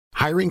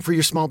Hiring for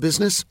your small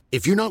business?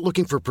 If you're not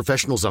looking for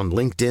professionals on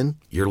LinkedIn,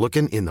 you're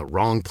looking in the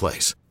wrong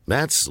place.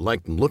 That's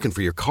like looking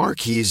for your car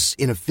keys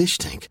in a fish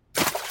tank.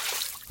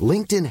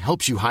 LinkedIn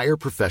helps you hire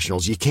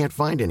professionals you can't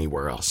find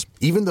anywhere else,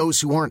 even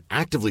those who aren't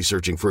actively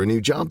searching for a new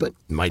job but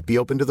might be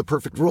open to the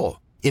perfect role.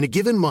 In a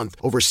given month,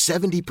 over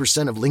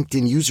 70% of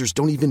LinkedIn users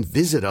don't even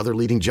visit other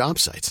leading job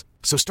sites.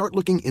 So start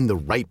looking in the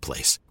right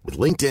place. With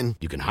LinkedIn,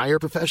 you can hire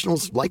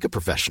professionals like a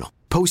professional.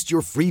 Post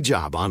your free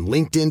job on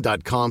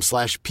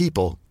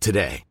linkedin.com/people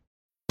today.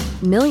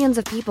 Millions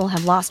of people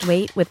have lost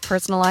weight with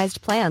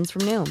personalized plans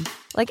from Noom.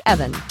 Like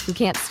Evan, who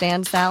can't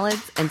stand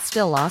salads and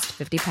still lost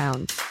 50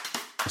 pounds.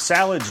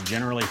 Salads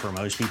generally for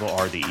most people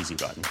are the easy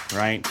button,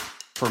 right?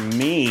 For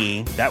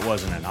me, that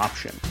wasn't an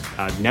option.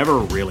 I never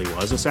really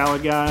was a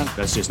salad guy.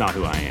 That's just not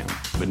who I am.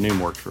 But Noom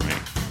worked for me.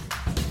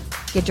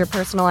 Get your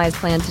personalized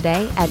plan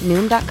today at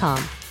Noom.com.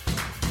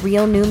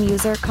 Real Noom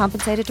user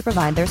compensated to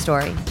provide their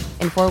story.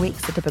 In 4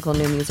 weeks, the typical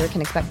Noom user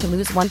can expect to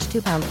lose 1 to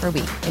 2 pounds per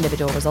week.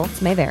 Individual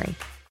results may vary.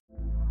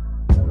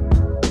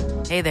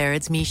 Hey there,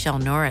 it's Michelle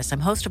Norris.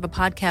 I'm host of a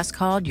podcast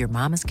called Your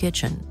Mama's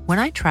Kitchen. When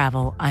I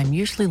travel, I'm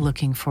usually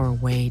looking for a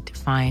way to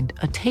find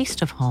a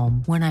taste of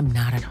home when I'm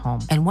not at home.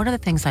 And one of the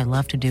things I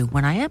love to do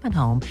when I am at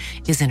home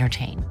is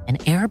entertain. And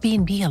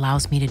Airbnb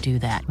allows me to do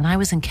that. When I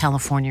was in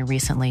California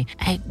recently,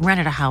 I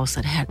rented a house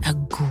that had a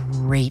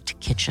great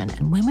kitchen.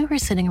 And when we were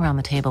sitting around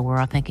the table, we're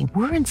all thinking,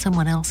 we're in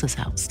someone else's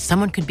house.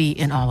 Someone could be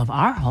in all of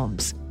our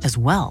homes as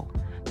well.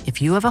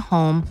 If you have a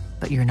home,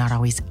 but you're not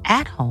always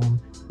at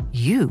home,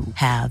 you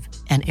have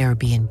an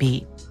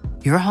Airbnb.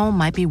 Your home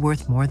might be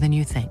worth more than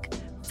you think.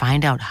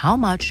 Find out how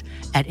much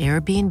at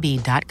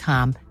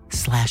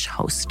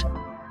airbnb.com/host.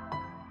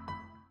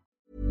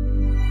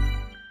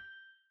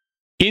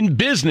 In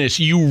business,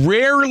 you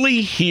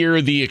rarely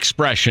hear the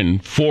expression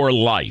for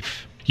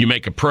life. You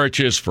make a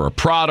purchase for a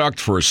product,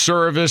 for a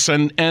service,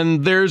 and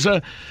there's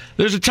a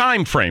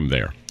time frame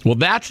there. Well,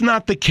 that's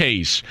not the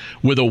case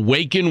with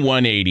Awaken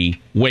 180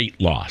 weight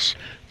loss.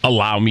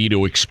 Allow me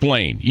to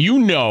explain. You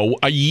know,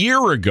 a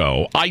year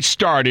ago, I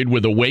started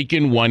with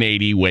Awaken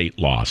 180 weight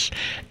loss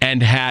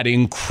and had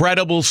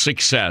incredible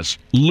success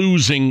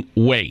losing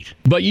weight.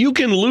 But you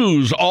can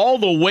lose all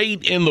the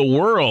weight in the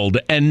world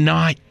and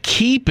not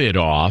keep it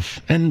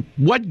off. And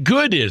what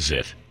good is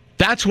it?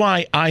 That's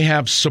why I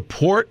have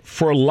support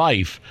for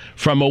life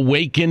from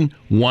Awaken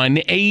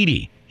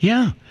 180.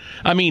 Yeah.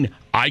 I mean,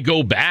 I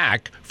go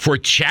back for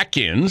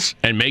check-ins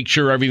and make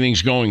sure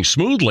everything's going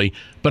smoothly.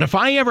 But if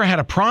I ever had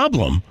a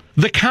problem,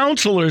 the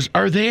counselors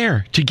are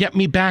there to get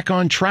me back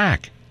on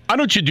track. Why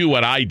don't you do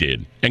what I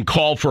did and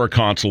call for a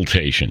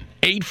consultation?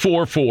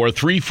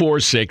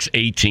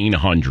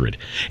 844-346-1800.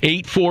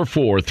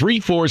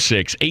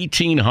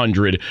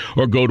 844-346-1800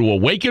 or go to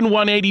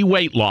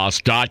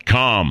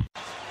awaken180weightloss.com.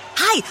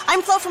 Hi,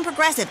 I'm Flo from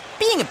Progressive.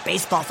 Being a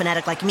baseball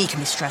fanatic like me can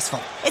be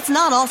stressful. It's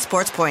not all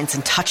sports points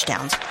and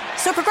touchdowns.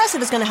 So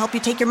Progressive is going to help you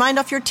take your mind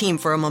off your team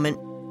for a moment.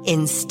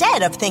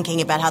 Instead of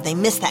thinking about how they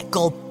missed that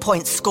goal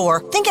point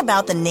score, think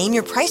about the Name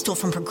Your Price tool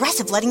from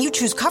Progressive, letting you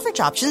choose coverage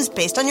options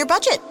based on your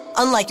budget,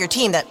 unlike your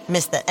team that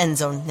missed the end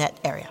zone net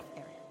area.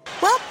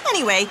 Well,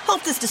 anyway,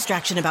 hope this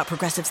distraction about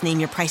Progressive's Name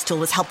Your Price tool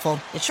was helpful.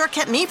 It sure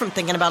kept me from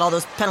thinking about all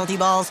those penalty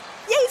balls.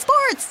 Yay,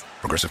 sports!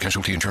 Progressive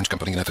Casualty Insurance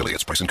Company and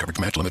Affiliates. Price and coverage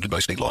match limited by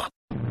state law.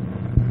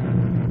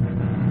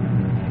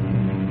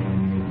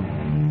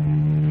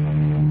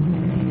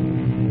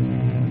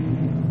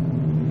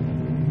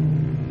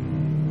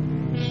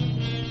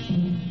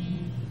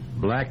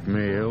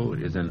 Blackmail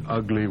is an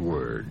ugly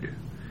word.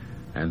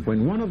 And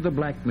when one of the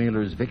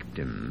blackmailer's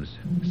victims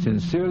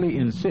sincerely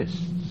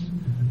insists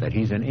that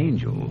he's an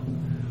angel,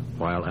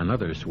 while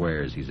another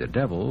swears he's a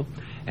devil,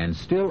 and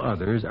still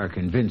others are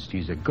convinced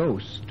he's a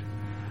ghost,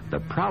 the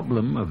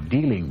problem of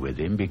dealing with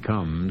him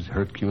becomes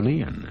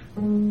Herculean.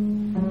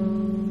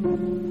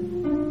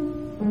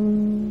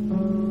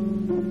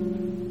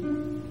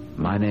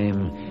 My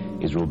name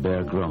is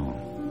Robert Grand.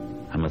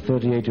 I'm a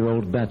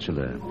 38-year-old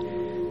bachelor.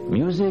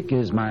 Music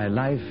is my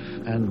life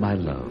and my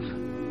love.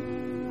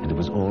 And it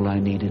was all I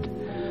needed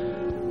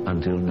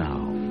until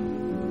now.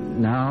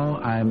 Now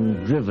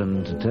I'm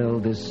driven to tell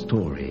this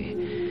story,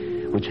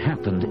 which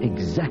happened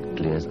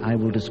exactly as I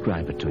will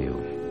describe it to you.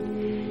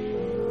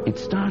 It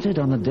started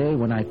on the day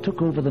when I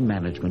took over the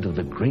management of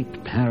the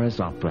great Paris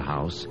Opera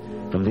House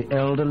from the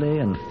elderly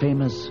and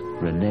famous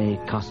René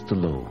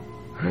Castelot.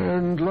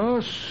 And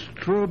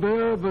last,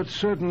 Robert, but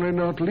certainly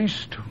not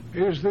least,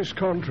 is this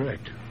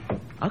contract.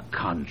 A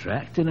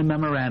contract in a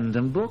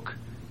memorandum book?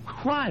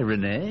 Why,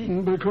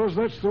 René? Because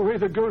that's the way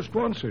the ghost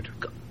wants it.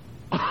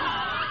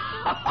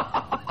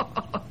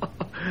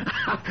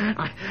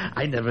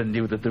 I never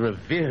knew that the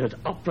revered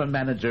opera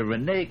manager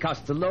René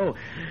Castelot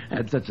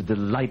had such a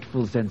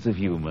delightful sense of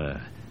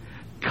humor.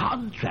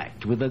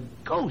 Contract with a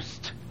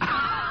ghost?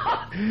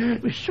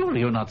 Surely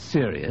you're not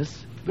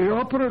serious. The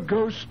opera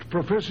ghost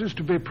professes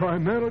to be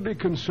primarily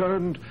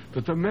concerned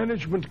that the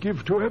management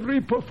give to every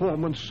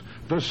performance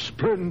the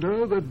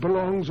splendor that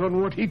belongs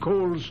on what he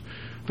calls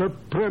the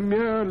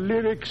premier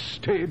lyric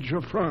stage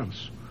of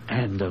France.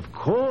 And, of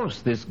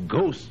course, this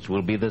ghost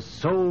will be the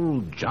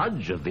sole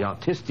judge of the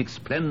artistic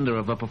splendor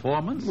of a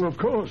performance. Of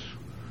course.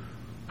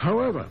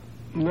 However,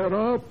 there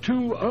are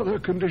two other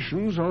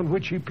conditions on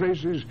which he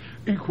places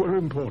equal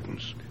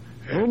importance.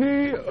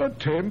 Any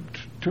attempt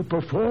to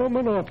perform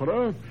an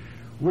opera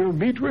will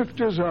meet with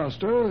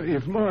disaster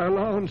if my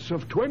allowance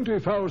of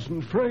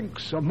 20,000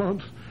 francs a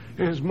month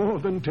is more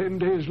than 10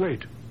 days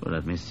late. Well,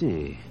 let me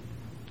see.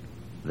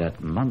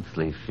 That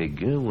monthly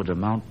figure would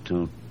amount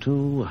to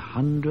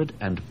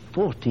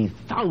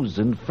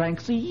 240,000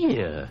 francs a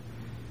year.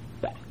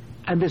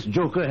 And this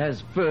joker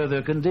has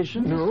further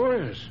conditions? Oh,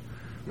 yes.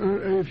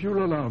 If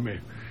you'll allow me.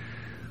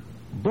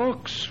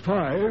 Box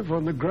 5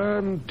 on the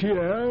Grand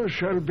Tier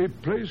shall be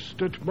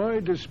placed at my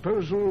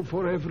disposal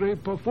for every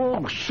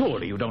performance. Oh,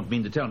 surely you don't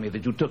mean to tell me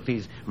that you took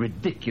these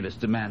ridiculous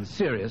demands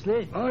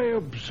seriously? I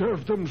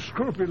observed them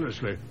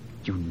scrupulously.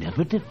 You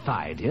never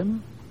defied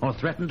him or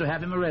threatened to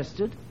have him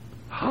arrested?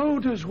 How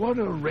does one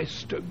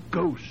arrest a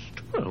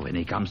ghost? Well, when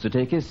he comes to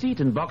take his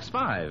seat in Box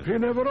 5. He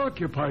never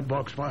occupied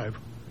Box 5.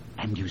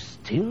 And you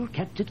still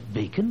kept it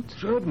vacant?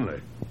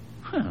 Certainly.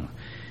 Well,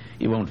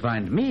 you won't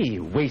find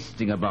me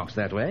wasting a box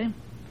that way.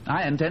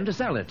 I intend to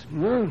sell it.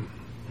 Well,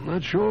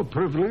 that's your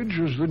privilege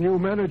as the new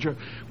manager.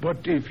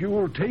 But if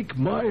you'll take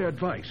my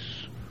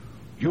advice,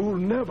 you'll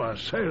never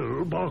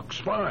sell Box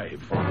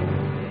 5.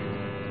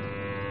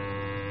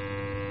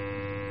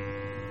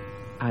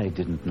 I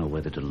didn't know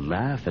whether to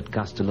laugh at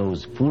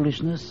Costello's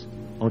foolishness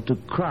or to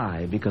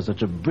cry because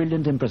such a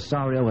brilliant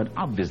impresario had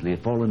obviously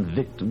fallen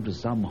victim to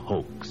some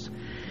hoax.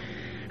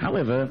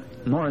 However,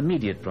 more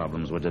immediate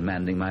problems were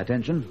demanding my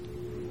attention.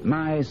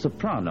 My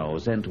soprano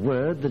sent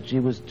word that she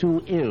was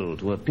too ill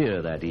to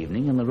appear that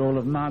evening in the role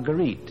of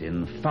Marguerite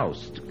in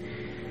Faust.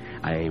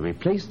 I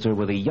replaced her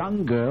with a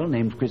young girl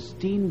named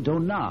Christine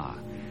Donat,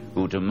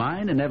 who, to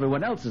mine and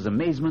everyone else's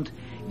amazement,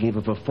 gave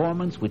a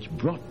performance which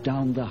brought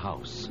down the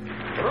house.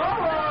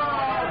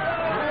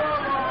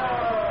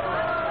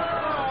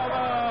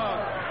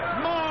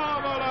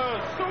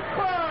 Marvelous!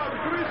 Superb,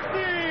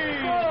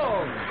 Christine!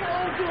 Oh,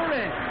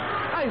 Durin!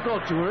 I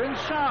thought you were in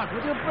Chartres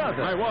with your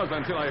brother. I was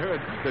until I heard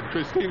that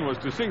Christine was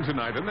to sing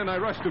tonight, and then I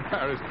rushed to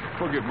Paris.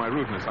 Forgive my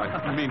rudeness. I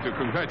didn't mean to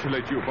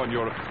congratulate you upon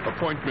your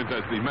appointment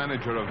as the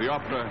manager of the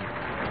opera.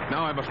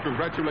 Now I must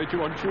congratulate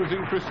you on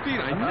choosing Christine.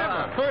 I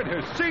never heard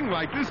her sing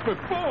like this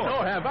before.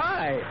 So have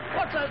I.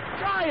 What a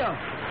triumph!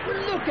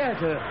 Look at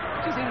her.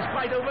 She seems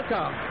quite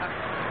overcome.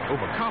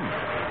 Overcome?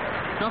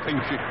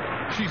 Nothing.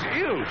 She's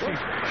ill.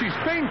 She's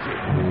fainted.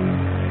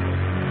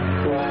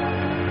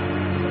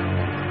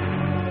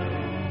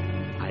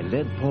 I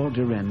led Paul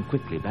Duren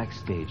quickly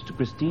backstage to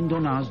Christine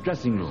Donat's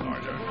dressing room.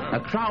 A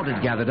crowd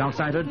had gathered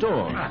outside her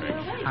door.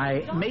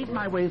 I made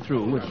my way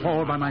through with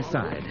Paul by my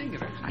side.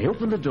 I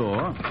opened the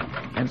door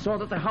and saw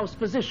that the house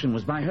physician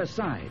was by her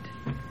side.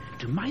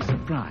 To my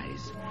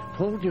surprise,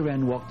 Paul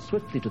Duren walked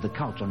swiftly to the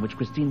couch on which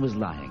Christine was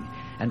lying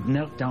and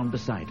knelt down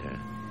beside her.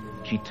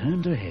 She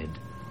turned her head,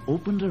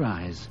 opened her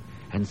eyes,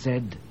 and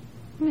said,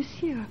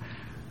 Monsieur,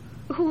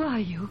 who are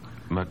you?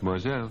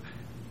 Mademoiselle,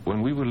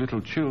 when we were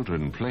little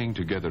children playing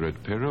together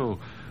at Perrault,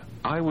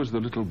 I was the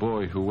little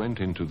boy who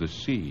went into the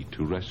sea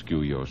to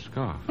rescue your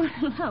scarf. Well,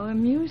 how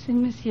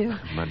amusing, monsieur.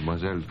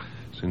 Mademoiselle,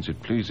 since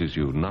it pleases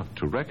you not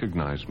to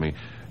recognize me,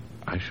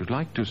 I should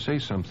like to say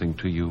something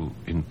to you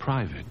in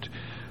private.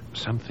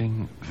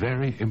 Something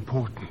very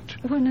important.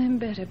 When I'm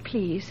better,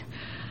 please.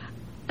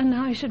 And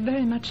I should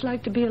very much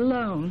like to be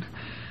alone.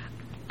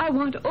 I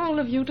want all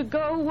of you to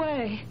go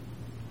away.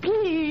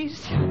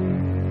 Please.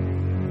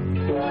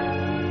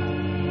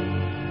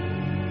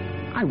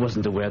 I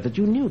wasn't aware that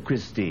you knew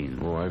Christine.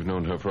 Oh, I've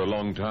known her for a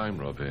long time,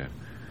 Robert.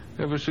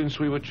 Ever since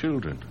we were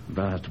children.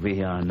 But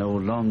we are no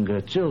longer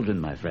children,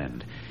 my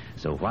friend.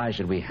 So why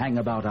should we hang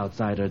about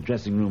outside her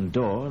dressing room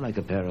door like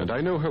a pair of... And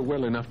I know her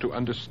well enough to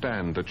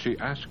understand that she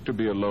asked to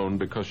be alone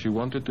because she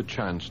wanted the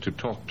chance to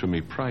talk to me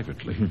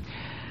privately.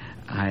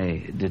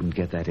 I didn't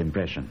get that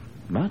impression.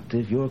 But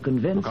if you're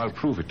convinced... Look, I'll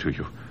prove it to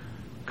you.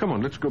 Come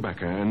on, let's go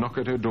back and knock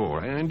at her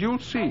door, and you'll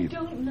see. I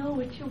don't know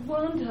what you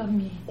want of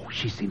me. Oh,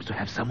 she seems to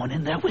have someone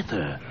in there with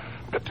her.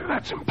 But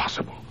that's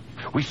impossible.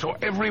 We saw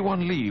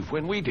everyone leave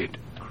when we did.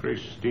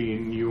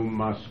 Christine, you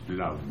must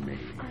love me.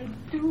 I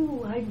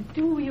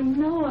do. You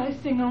know I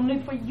sing only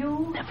for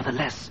you.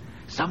 Nevertheless,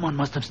 someone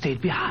must have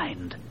stayed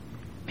behind.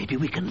 Maybe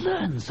we can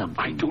learn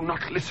something. I do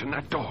not listen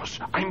at doors.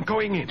 I'm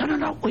going in.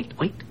 No. Wait.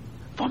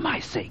 For my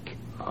sake.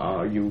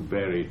 Are you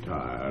very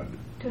tired?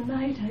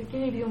 Tonight I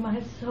gave you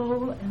my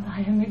soul, and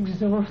I am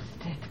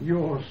exhausted.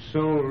 Your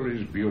soul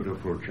is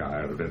beautiful,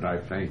 child, and I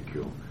thank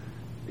you.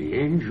 The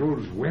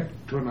angels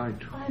wept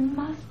tonight. I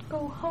must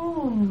go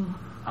home.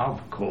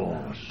 Of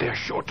course. They're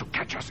sure to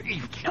catch us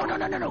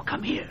eavesdropping. No.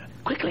 Come here.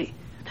 Quickly.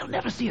 They'll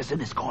never see us in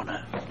this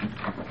corner.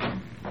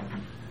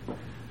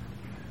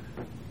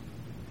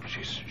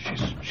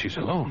 She's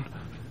alone.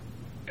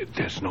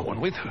 There's no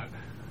one with her.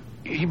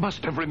 He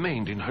must have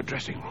remained in her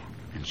dressing room.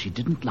 And she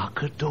didn't lock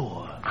her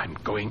door. I'm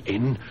going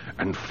in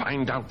and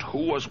find out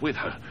who was with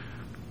her.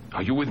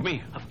 Are you with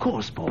me? Of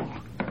course, Paul.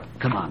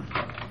 Come on.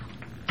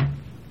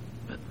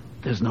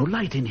 There's no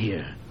light in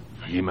here.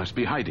 He must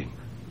be hiding.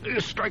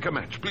 Strike a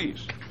match,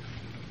 please.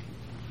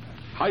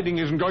 Hiding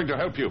isn't going to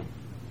help you.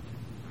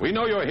 We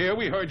know you're here.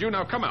 We heard you.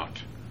 Now come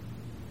out.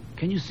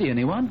 Can you see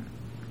anyone?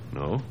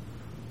 No.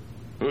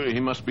 He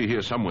must be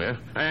here somewhere,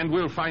 and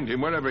we'll find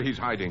him wherever he's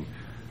hiding.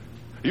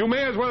 You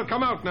may as well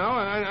come out now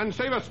and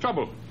save us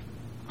trouble.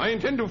 I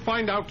intend to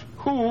find out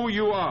who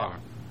you are.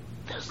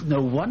 There's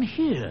no one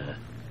here,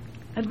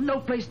 and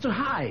no place to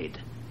hide.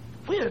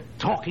 We're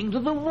talking to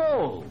the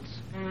walls.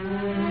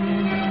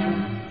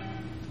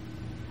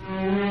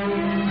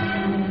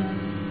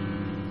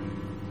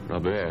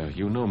 Robert,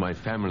 you know my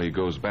family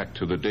goes back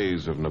to the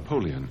days of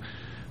Napoleon,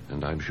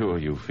 and I'm sure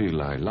you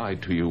feel I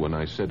lied to you when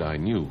I said I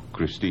knew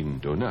Christine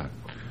Donat.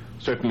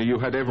 Certainly you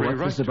had every right.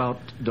 What's this about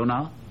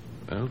Donat?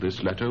 Well,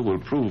 this letter will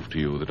prove to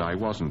you that I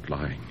wasn't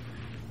lying.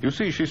 You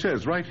see, she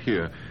says right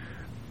here,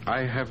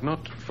 I have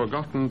not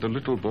forgotten the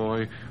little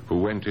boy who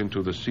went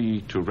into the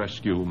sea to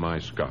rescue my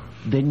scarf.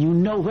 Then you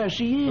know where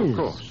she is. Of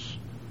course.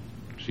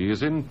 She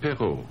is in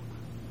Perrault,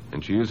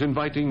 and she is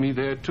inviting me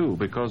there, too,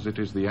 because it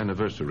is the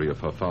anniversary of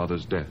her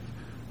father's death.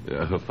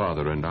 Her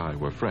father and I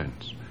were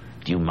friends.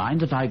 Do you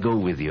mind if I go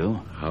with you?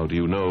 How do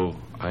you know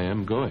I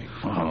am going?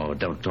 Oh,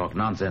 don't talk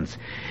nonsense.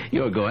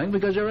 You're going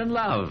because you're in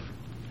love.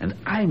 And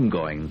I'm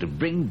going to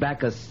bring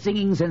back a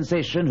singing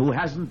sensation who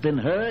hasn't been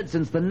heard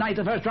since the night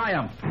of her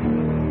triumph.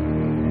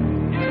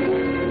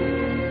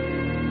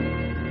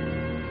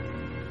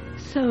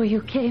 So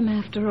you came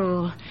after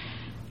all.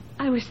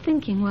 I was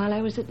thinking while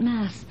I was at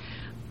Mass,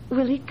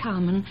 will he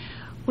come and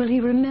will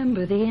he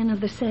remember the Inn of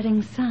the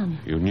Setting Sun?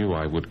 You knew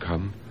I would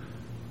come.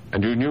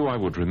 And you knew I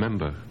would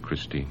remember,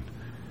 Christine.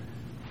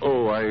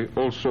 Oh, I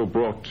also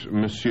brought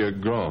Monsieur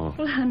Grand.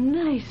 Well, how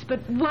nice, but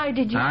why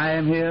did you... I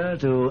am here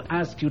to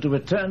ask you to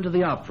return to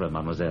the opera,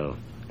 mademoiselle,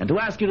 and to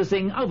ask you to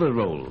sing other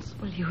roles.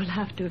 Well, you will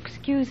have to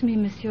excuse me,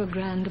 Monsieur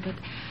Grand, but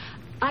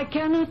I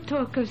cannot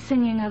talk of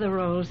singing other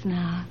roles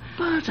now.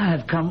 But I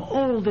have come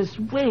all this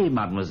way,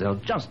 mademoiselle,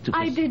 just to...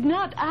 I did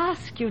not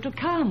ask you to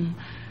come.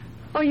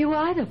 Or you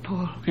either,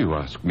 Paul. You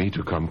asked me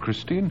to come,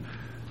 Christine.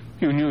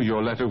 You knew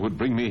your letter would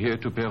bring me here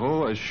to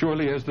Perrault as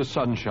surely as the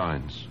sun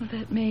shines. Well,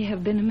 that may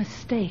have been a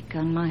mistake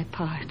on my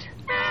part.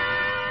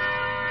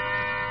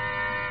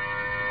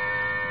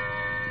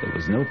 There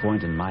was no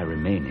point in my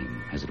remaining,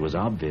 as it was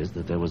obvious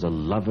that there was a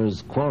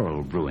lover's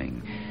quarrel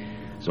brewing.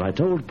 So I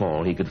told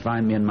Paul he could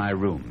find me in my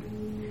room.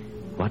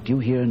 What you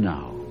hear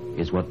now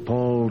is what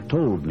Paul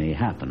told me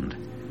happened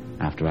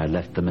after I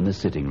left them in the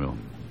sitting room.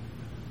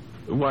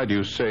 Why do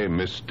you say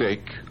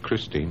mistake,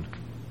 Christine?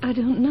 I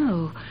don't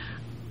know.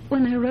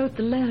 When I wrote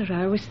the letter,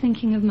 I was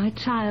thinking of my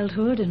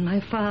childhood and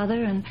my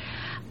father and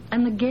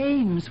the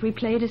games we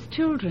played as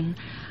children.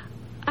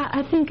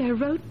 I think I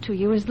wrote to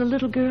you as the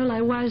little girl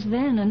I was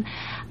then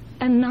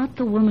and not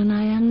the woman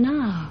I am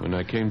now. When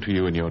I came to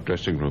you in your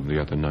dressing room the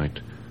other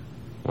night,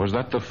 was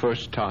that the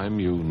first time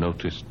you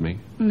noticed me?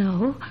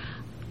 No.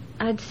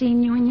 I'd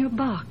seen you in your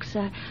box.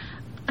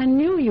 I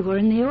knew you were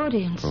in the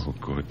audience. Oh,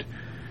 good.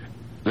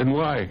 Then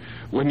why,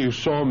 when you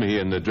saw me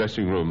in the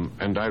dressing room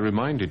and I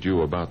reminded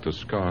you about the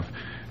scarf,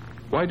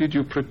 why did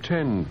you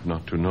pretend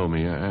not to know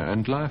me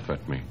and laugh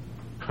at me?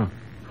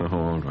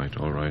 All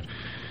right.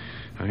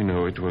 I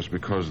know it was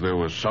because there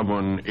was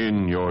someone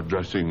in your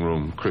dressing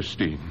room,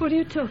 Christine. What are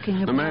you talking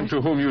about? The man to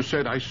whom you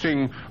said, I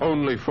sing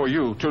only for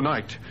you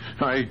tonight.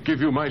 I give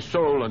you my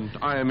soul and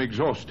I am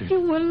exhausted. You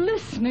were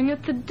listening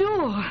at the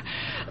door.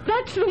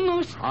 That's the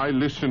most... I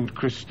listened,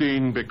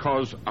 Christine,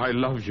 because I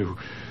love you.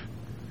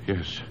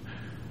 Yes,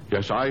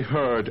 I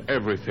heard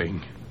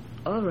everything.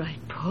 All right,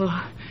 Paul.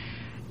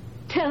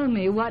 Tell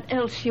me what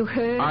else you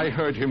heard. I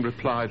heard him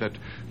reply that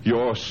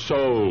your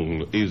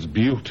soul is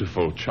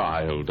beautiful,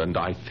 child, and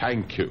I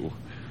thank you.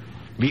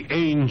 The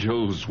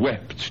angels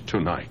wept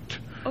tonight.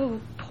 Oh,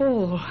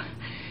 Paul,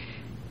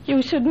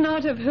 you should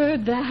not have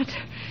heard that.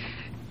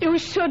 You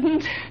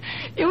shouldn't.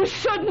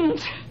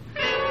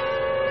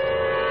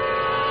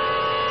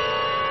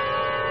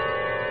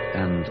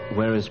 And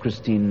where is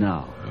Christine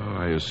now? Oh,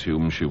 I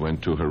assume she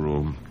went to her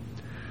room.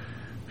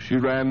 She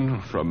ran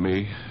from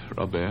me,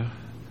 Robert.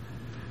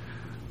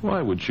 Why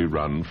would she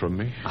run from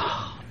me?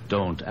 Oh,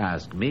 don't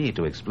ask me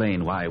to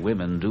explain why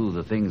women do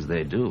the things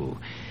they do.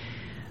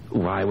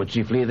 Why would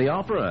she flee the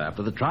opera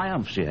after the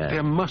triumph she had?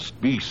 There must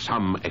be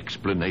some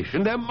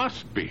explanation. There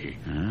must be.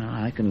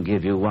 I can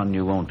give you one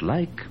you won't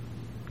like.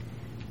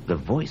 The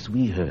voice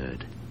we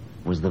heard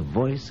was the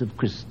voice of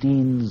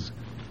Christine's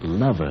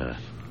lover.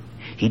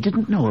 He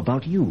didn't know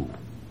about you,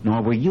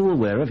 nor were you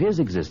aware of his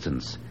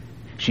existence.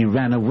 She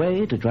ran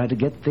away to try to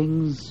get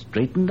things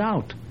straightened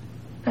out.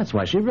 That's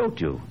why she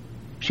wrote you.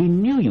 She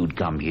knew you'd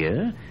come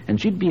here, and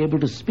she'd be able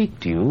to speak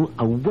to you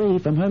away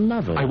from her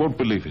lover. I won't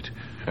believe it.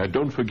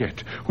 Don't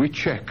forget, we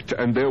checked,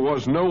 and there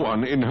was no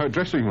one in her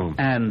dressing room.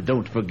 And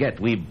don't forget,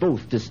 we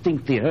both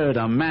distinctly heard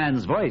a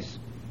man's voice.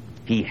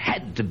 He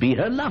had to be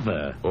her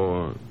lover.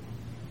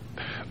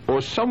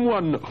 Or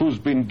someone who's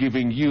been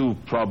giving you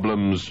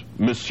problems,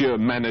 Monsieur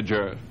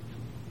Manager.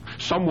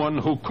 Someone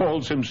who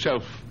calls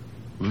himself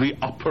the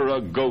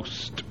Opera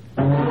Ghost.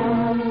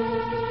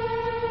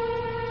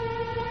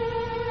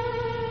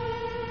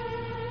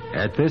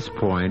 At this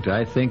point,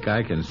 I think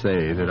I can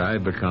say that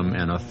I've become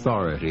an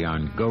authority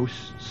on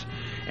ghosts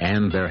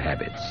and their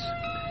habits.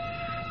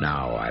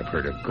 Now, I've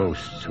heard of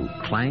ghosts who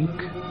clank,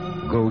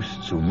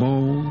 ghosts who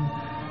moan,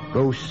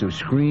 ghosts who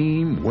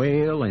scream,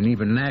 wail, and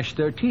even gnash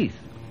their teeth.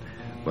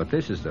 But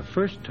this is the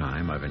first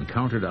time I've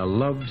encountered a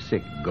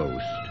lovesick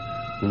ghost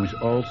who's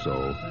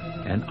also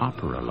an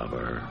opera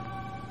lover.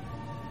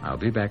 I'll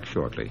be back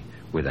shortly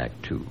with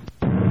Act Two.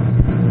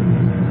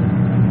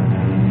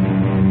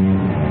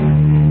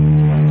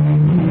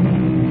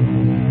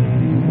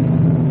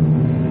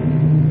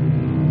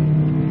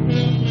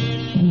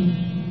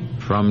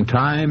 From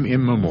time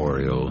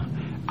immemorial,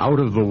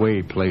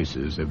 out-of-the-way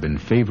places have been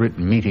favorite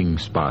meeting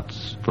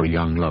spots for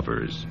young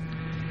lovers.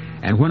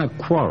 And when a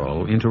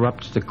quarrel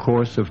interrupts the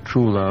course of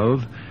true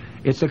love,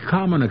 it's a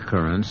common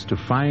occurrence to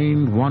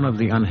find one of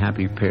the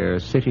unhappy pair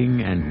sitting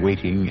and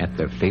waiting at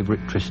their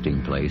favorite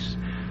trysting place,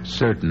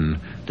 certain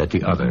that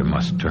the other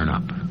must turn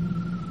up.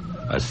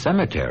 A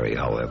cemetery,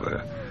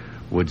 however,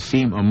 would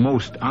seem a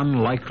most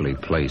unlikely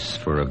place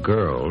for a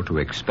girl to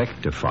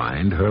expect to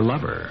find her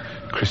lover.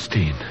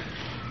 Christine.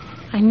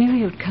 I knew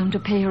you'd come to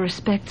pay your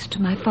respects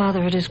to my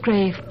father at his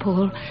grave,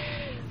 Paul.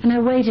 And I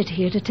waited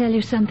here to tell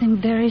you something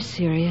very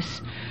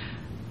serious.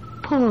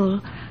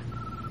 Paul,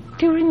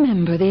 do you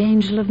remember the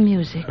Angel of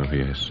Music? Oh,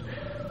 yes.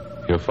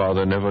 Your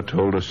father never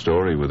told a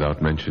story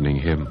without mentioning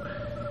him.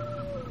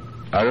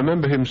 I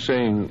remember him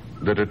saying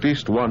that at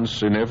least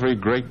once in every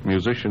great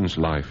musician's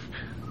life,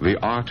 the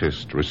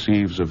artist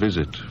receives a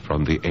visit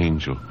from the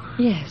angel.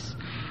 Yes.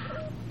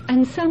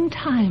 And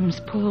sometimes,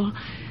 Paul,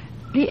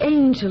 the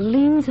angel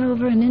leans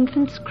over an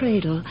infant's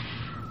cradle,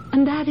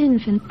 and that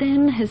infant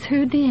then has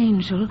heard the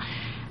angel,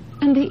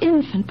 and the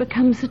infant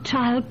becomes a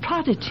child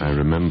prodigy. I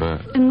remember.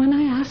 And when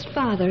I asked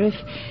Father if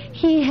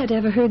he had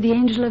ever heard the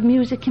Angel of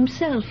Music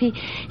himself, he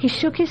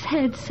shook his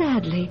head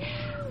sadly.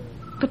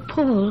 But,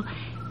 Paul,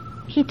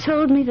 he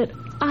told me that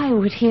I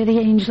would hear the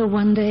angel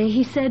one day.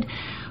 He said,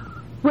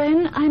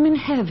 "When I'm in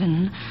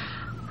heaven,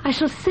 I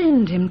shall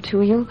send him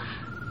to you."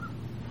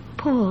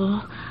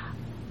 Paul,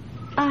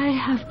 I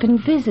have been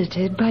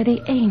visited by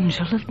the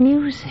Angel of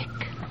Music.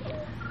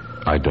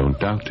 I don't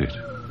doubt it.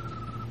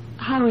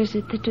 How is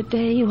it that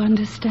today you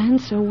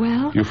understand so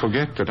well? You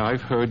forget that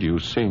I've heard you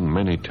sing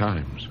many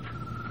times.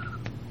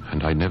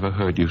 And I never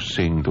heard you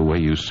sing the way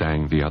you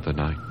sang the other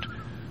night.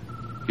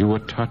 You were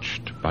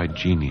touched by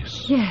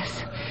genius.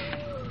 Yes,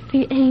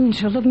 the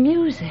Angel of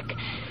Music.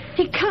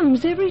 He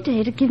comes every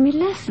day to give me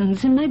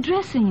lessons in my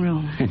dressing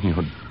room. In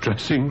your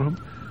dressing room?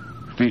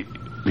 The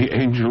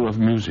Angel of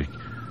Music.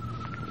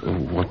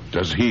 What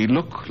does he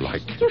look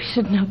like? You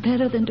should know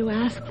better than to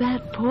ask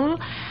that, Paul.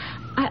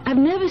 I've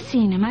never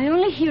seen him. I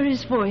only hear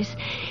his voice.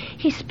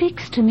 He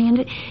speaks to me,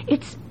 and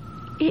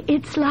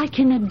it's like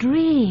in a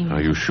dream.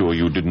 Are you sure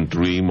you didn't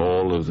dream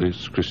all of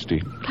this,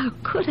 Christine? How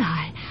could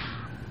I?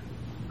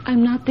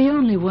 I'm not the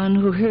only one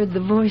who heard the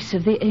voice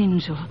of the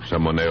angel.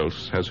 Someone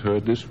else has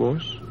heard this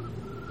voice?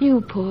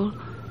 You, Paul.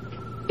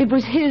 It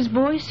was his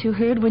voice you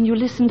heard when you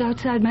listened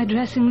outside my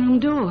dressing room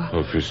door.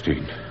 Oh,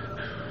 Christine.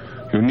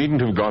 You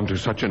needn't have gone to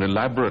such an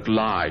elaborate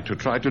lie to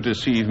try to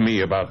deceive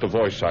me about the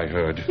voice I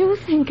heard. You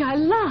think I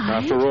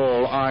lied? After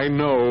all, I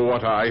know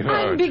what I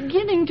heard. I'm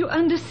beginning to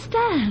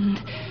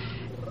understand.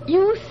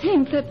 You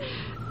think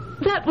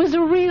that was a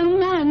real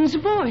man's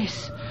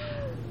voice.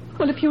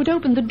 Well, if you had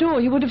opened the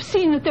door, you would have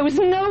seen that there was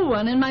no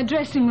one in my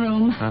dressing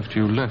room. After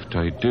you left,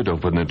 I did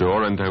open the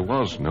door, and there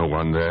was no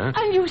one there.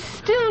 And you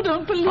still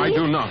don't believe... I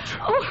do not.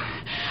 Oh,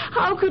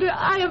 how could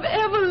I have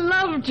ever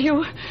loved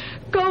you?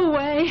 Go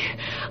away.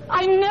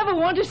 I never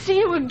want to see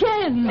you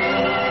again.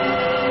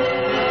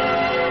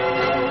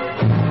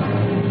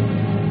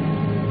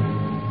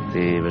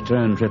 The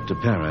return trip to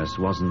Paris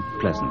wasn't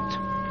pleasant.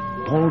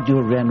 Paul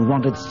Duren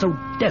wanted so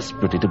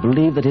desperately to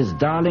believe that his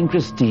darling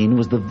Christine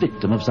was the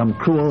victim of some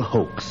cruel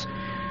hoax,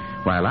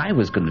 while I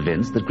was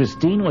convinced that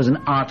Christine was an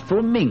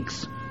artful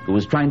minx who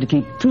was trying to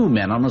keep two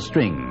men on a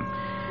string.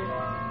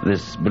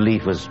 This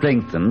belief was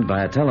strengthened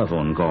by a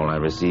telephone call I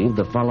received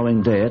the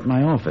following day at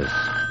my office.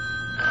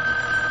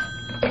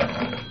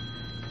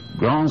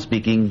 Grand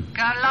speaking.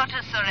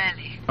 Carlotta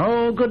Sorelli.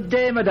 Oh, good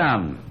day,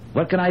 madame.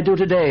 What can I do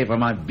today for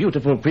my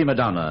beautiful prima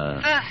donna?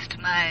 First,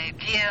 my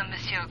dear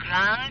Monsieur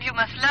Grand, you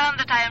must learn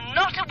that I am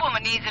not a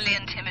woman easily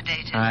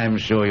intimidated. I'm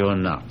sure you're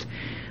not.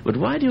 But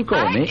why do you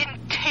call me? I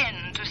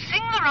intend to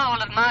sing the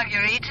role of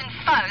Marguerite in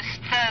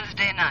Faust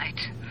Thursday night.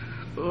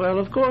 Well,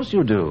 of course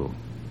you do.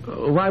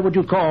 Why would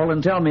you call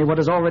and tell me what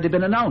has already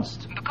been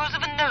announced? Because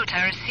of a note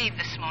I received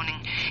this morning.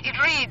 It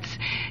reads,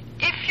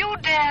 "If you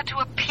dare to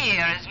appear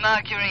as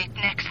Marguerite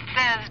next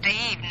Thursday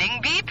evening,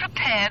 be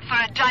prepared for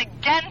a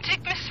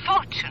gigantic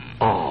misfortune."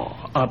 Oh,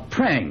 a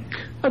prank.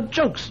 A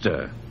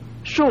jokester.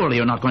 Surely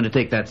you're not going to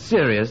take that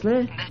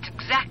seriously? That's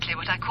exactly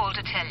what I called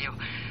to tell you.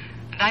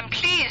 And I'm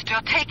pleased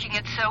you're taking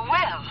it so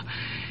well.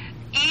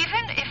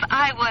 Even if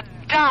I were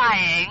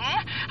dying,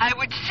 I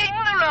would sing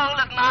the role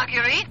of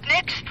Marguerite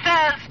next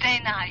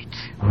Thursday night.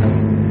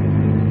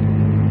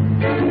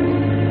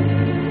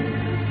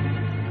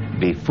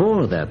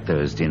 Before that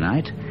Thursday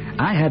night,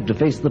 I had to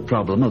face the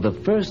problem of the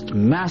first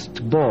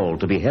masked ball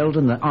to be held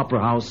in the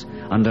Opera House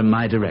under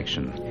my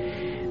direction.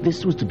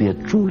 This was to be a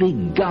truly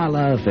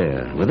gala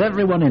affair, with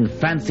everyone in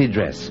fancy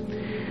dress.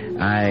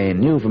 I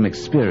knew from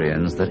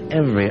experience that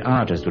every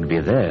artist would be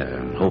there,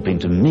 hoping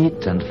to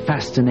meet and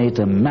fascinate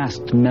a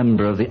masked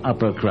member of the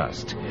upper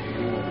crust.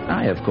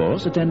 I, of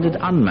course, attended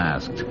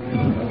unmasked.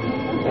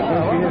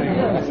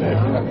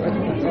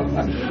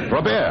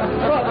 Robert!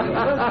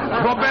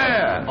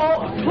 Robert!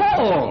 Oh,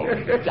 Paul!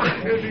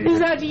 Is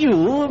that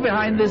you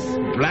behind this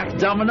black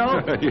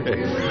domino?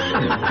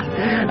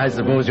 Yes. I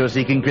suppose you're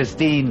seeking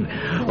Christine,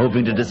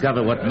 hoping to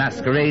discover what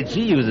masquerade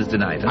she uses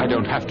tonight. I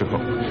don't have to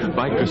hope.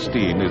 My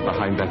Christine is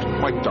behind that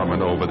white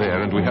domino over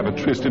there, and we have a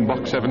tryst in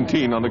box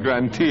 17 on the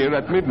Grand Tier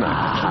at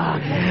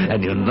midnight.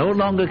 And you're no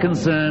longer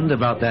concerned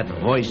about that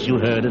voice you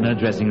heard in her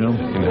dressing room?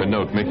 In her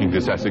note making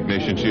this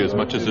assignation, she as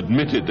much as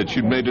admitted that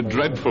she'd made a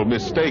dreadful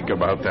mistake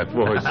about that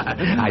voice.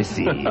 I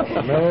see.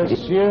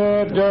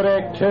 Monsieur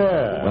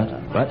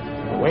Directeur. What?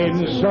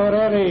 When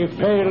Sorelli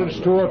fails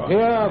to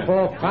appear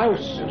for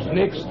Faust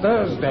next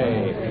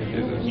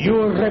Thursday,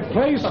 you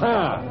replace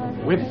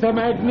her with the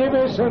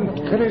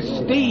magnificent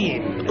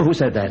Christine. Who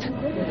said that?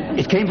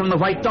 It came from the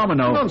white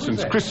domino.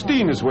 Nonsense.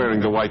 Christine is wearing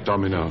the white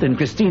domino. Then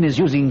Christine is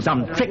using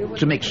some trick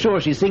to make sure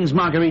she sings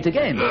Marguerite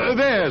again.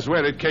 There's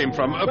where it came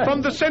from.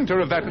 From the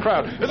center of that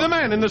crowd. The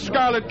man in the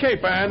scarlet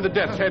cape and the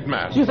death's head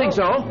mask. You think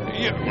so?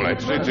 Yeah, well,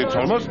 it's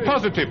almost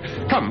positive.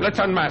 Come, let's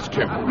unmask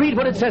him. Read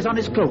what it says on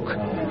his cloak.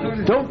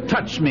 Don't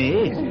touch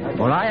me,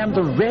 for I am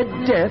the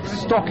Red Death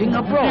stalking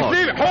abroad.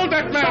 You see, hold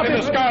that man in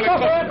the scarlet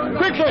cloak.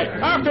 Quickly,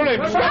 after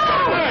him. Stop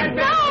that man.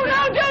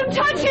 No, don't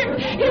touch him.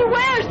 He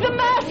wears the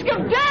mask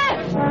of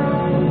death.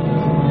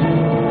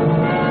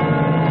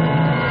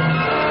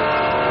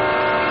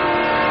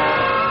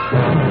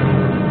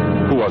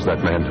 Who was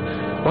that man?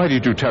 Why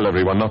did you tell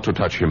everyone not to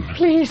touch him?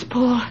 Please,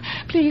 Paul.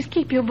 Please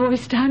keep your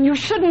voice down. You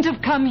shouldn't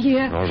have come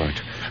here.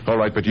 All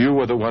right, but you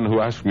were the one who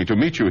asked me to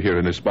meet you here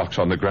in this box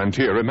on the Grand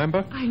Tier,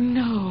 remember? I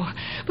know,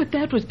 but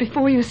that was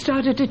before you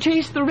started to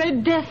chase the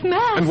Red Death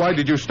mask. And why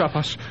did you stop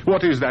us?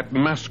 What is that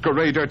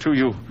masquerader to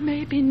you?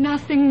 Maybe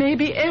nothing,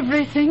 maybe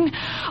everything.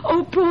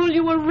 Oh, Paul,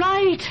 you were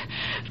right.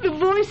 The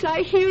voice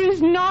I hear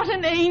is not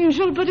an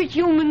angel, but a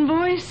human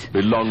voice.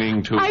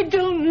 Belonging to... I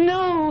don't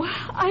know.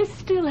 I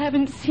still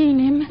haven't seen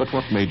him. But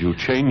what made you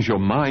change your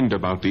mind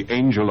about the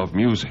angel of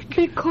music?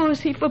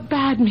 Because he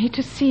forbade me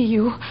to see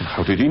you.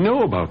 How did he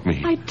know about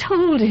me? I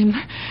told him.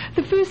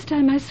 The first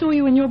time I saw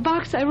you in your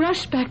box, I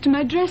rushed back to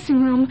my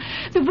dressing room.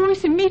 The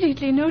voice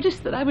immediately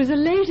noticed that I was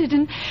elated,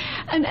 and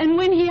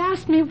when he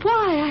asked me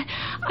why,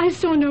 I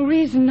saw no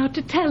reason not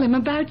to tell him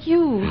about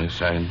you.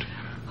 Yes, and?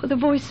 Well, the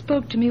voice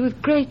spoke to me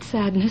with great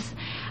sadness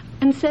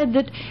and said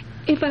that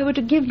if I were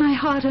to give my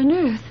heart on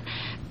earth,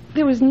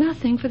 there was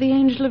nothing for the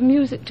angel of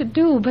music to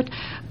do but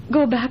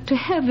go back to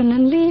heaven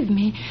and leave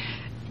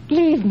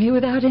me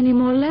without any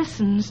more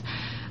lessons.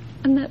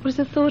 And that was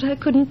a thought I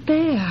couldn't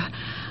bear.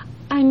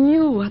 I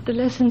knew what the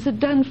lessons had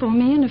done for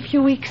me in a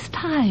few weeks'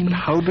 time. But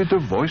how did the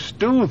voice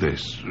do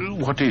this?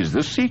 What is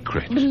the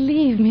secret?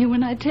 Believe me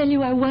when I tell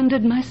you I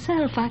wondered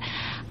myself.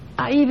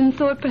 I even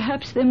thought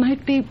perhaps there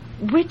might be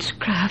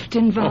witchcraft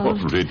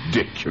involved. Oh,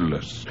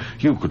 ridiculous.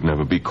 You could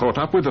never be caught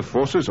up with the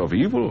forces of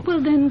evil.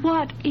 Well, then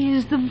what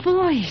is the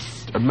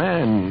voice? A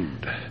man.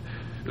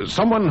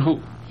 Someone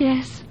who...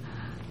 Yes?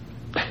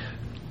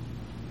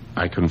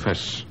 I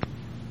confess,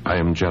 I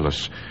am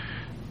jealous.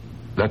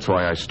 That's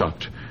why I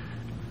stopped.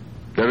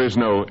 There is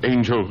no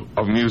angel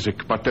of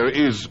music, but there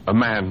is a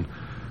man.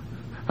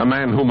 A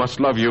man who must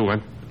love you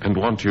and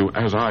want you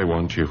as I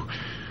want you.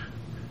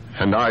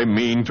 And I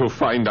mean to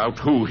find out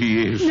who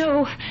he is.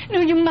 No,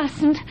 you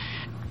mustn't.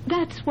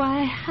 That's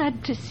why I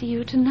had to see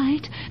you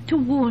tonight, to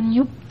warn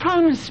you.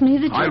 Promise me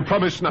that you... I'll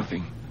promise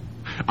nothing.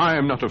 I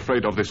am not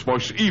afraid of this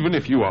voice, even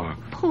if you are.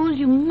 Paul,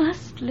 you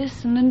must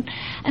listen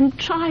and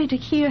try to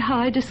hear how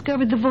I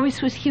discovered the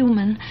voice was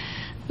human.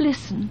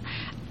 Listen,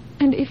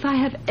 and if I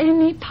have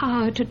any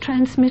power to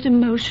transmit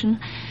emotion,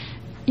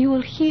 you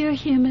will hear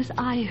him as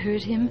I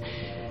heard him,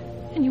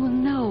 and you will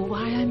know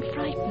why I'm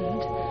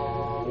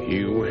frightened.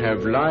 You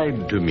have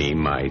lied to me,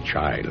 my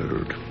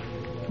child,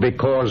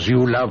 because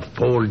you love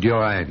Paul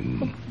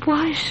Durand.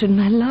 Why should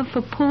my love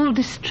for Paul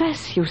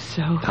distress you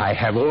so? I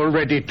have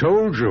already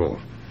told you.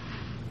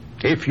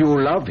 If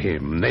you love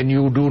him, then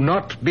you do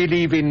not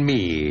believe in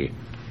me.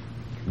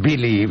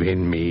 Believe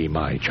in me,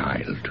 my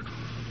child.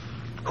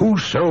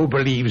 Whoso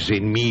believes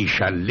in me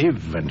shall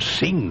live and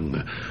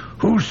sing.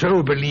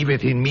 Whoso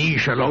believeth in me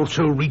shall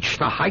also reach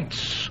the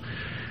heights.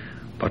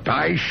 But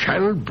I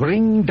shall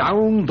bring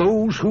down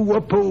those who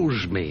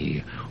oppose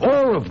me,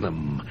 all of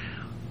them.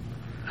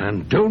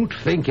 And don't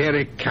think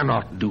Eric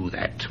cannot do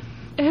that.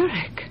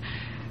 Eric?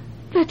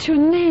 That's your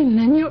name,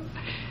 then.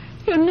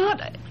 You're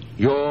not...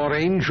 Your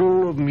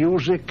angel of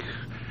music?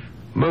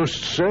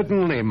 Most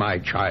certainly, my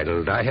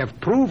child. I have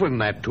proven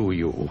that to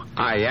you.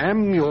 I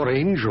am your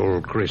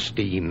angel,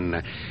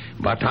 Christine.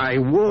 But I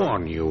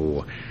warn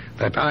you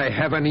that I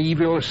have an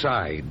evil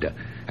side,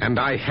 and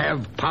I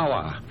have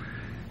power.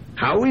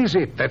 How is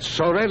it that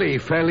Sorelli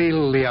fell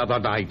ill the other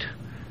night?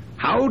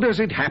 How does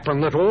it happen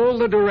that all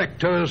the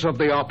directors of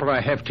the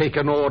opera have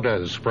taken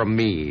orders from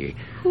me?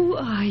 Who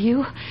are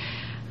you?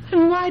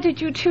 And why did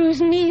you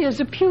choose me as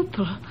a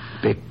pupil?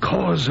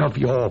 Because of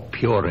your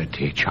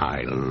purity,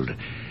 child,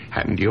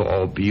 and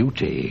your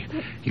beauty,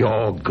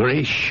 your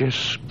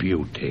gracious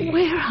beauty.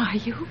 Where are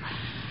you?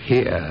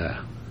 Here.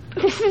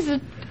 This is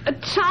a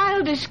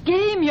childish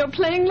game you're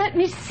playing. Let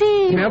me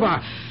see.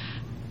 Never.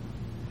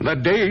 The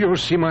day you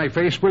see my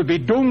face will be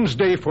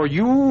doomsday for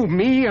you,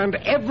 me, and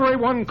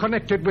everyone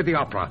connected with the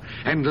opera.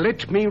 And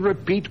let me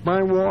repeat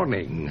my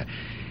warning.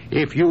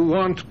 If you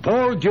want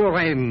Paul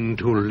Durand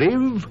to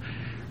live,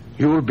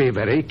 you'll be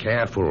very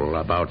careful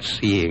about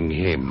seeing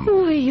him.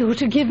 Who are you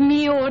to give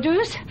me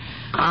orders?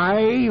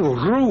 I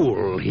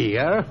rule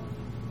here.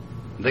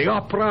 The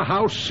opera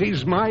house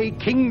is my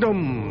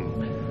kingdom.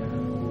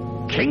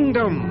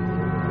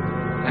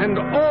 And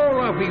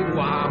all of you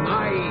are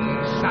my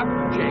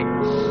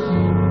subjects.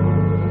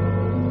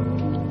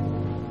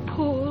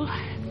 Paul,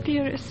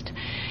 dearest,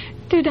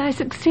 did I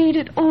succeed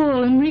at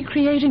all in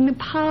recreating the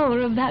power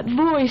of that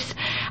voice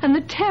and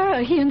the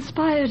terror he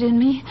inspired in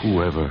me?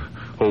 Whoever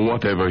or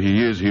whatever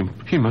he is,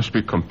 he must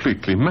be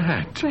completely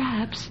mad.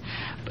 Perhaps,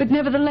 but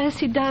nevertheless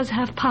he does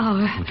have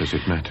power. What does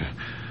it matter?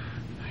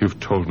 You've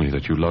told me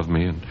that you love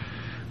me,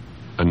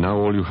 and now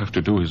all you have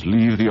to do is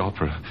leave the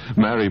opera,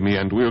 marry me,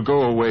 and we'll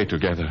go away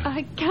together.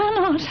 I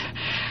cannot.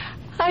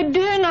 I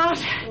dare not.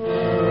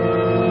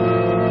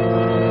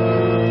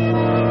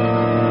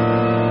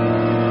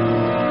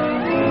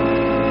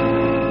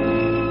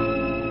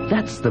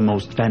 That's the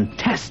most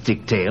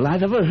fantastic tale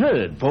I've ever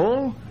heard,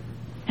 Paul.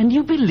 And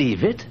you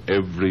believe it?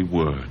 Every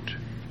word.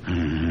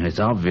 It's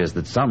obvious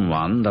that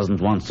someone doesn't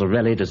want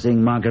Sorelli to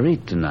sing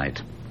Marguerite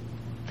tonight.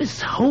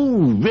 This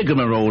whole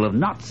rigmarole of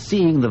not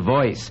seeing the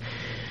voice,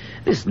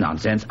 this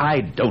nonsense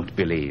I don't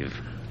believe.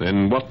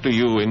 Then what do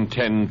you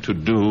intend to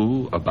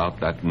do about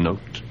that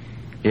note?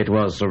 It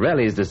was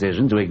Sorelli's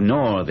decision to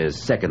ignore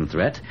this second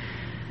threat,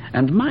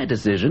 and my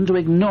decision to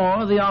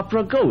ignore the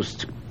opera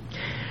ghost.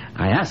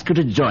 I ask her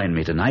to join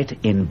me tonight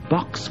in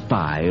Box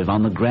 5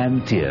 on the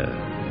Grand Tier,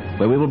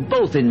 where we will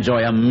both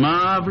enjoy a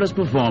marvelous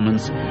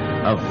performance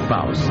of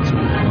Faust.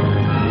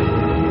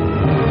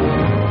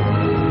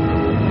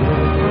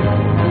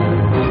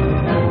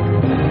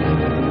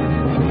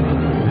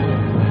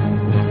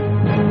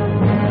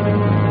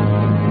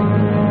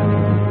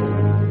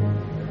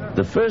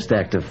 The first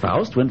act of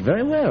Faust went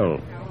very well,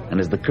 and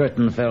as the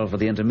curtain fell for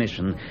the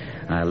intermission,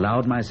 I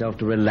allowed myself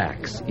to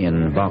relax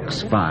in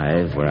Box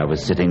 5, where I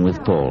was sitting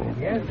with Paul.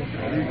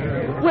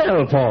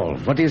 Well, Paul,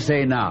 what do you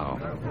say now?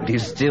 Do you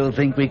still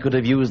think we could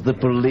have used the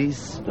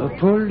police? The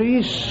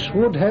police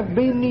would have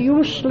been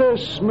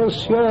useless,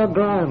 Monsieur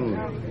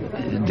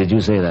Grand. Did you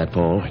say that,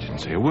 Paul? I didn't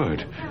say a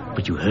word.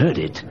 But you heard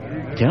it.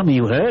 Tell me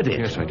you heard it.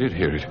 Yes, I did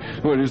hear it.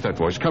 Where is that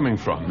voice coming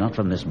from? Not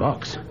from this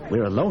box.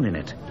 We're alone in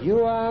it.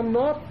 You are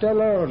not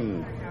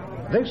alone.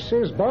 This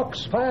is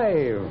Box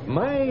 5,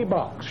 my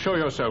box. Show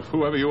yourself,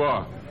 whoever you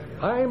are.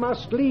 I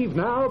must leave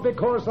now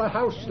because the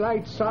house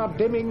lights are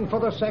dimming for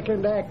the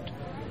second act.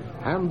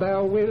 And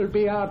there will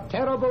be a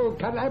terrible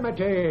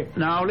calamity.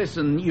 Now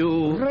listen,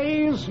 you...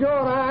 Raise your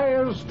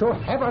eyes to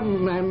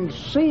heaven and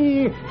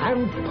see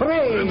and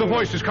pray. The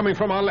voice is coming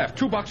from our left,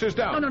 2 boxes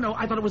down. No,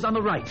 I thought it was on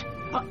the right.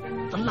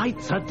 The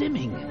lights are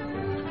dimming.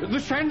 The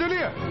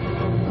chandelier.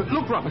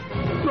 Look, Robert,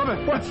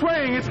 what's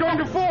swaying? It's going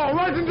to fall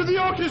right into the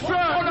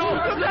orchestra. Oh, no.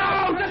 Look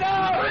out! Look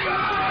out!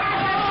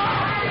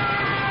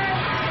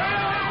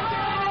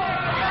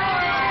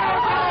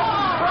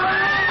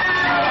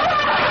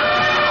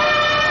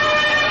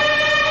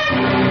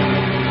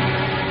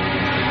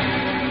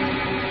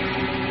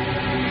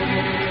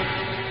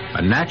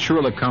 A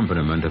natural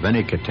accompaniment of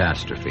any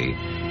catastrophe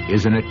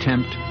is an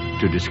attempt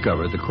to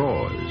discover the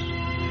cause.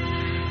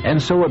 And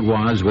so it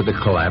was with the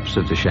collapse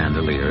of the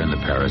chandelier in the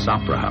Paris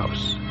Opera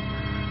House.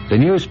 The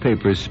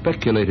newspapers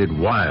speculated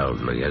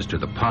wildly as to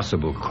the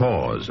possible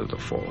cause of the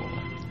fall.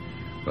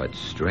 But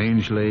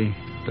strangely,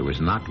 there was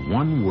not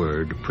one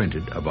word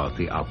printed about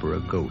the opera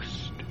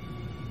ghost.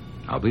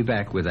 I'll be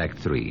back with Act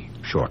 3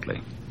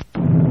 shortly.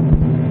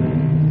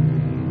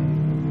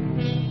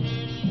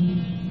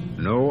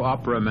 No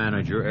opera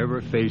manager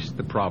ever faced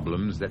the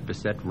problems that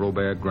beset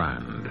Robert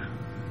Grand,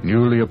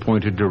 newly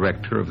appointed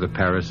director of the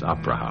Paris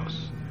Opera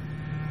House.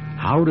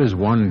 How does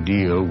one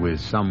deal with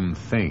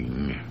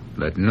something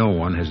that no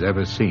one has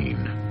ever seen,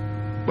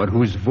 but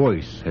whose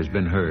voice has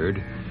been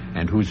heard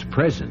and whose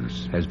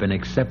presence has been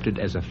accepted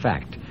as a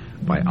fact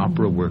by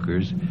opera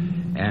workers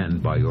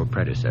and by your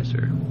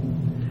predecessor?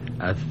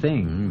 A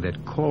thing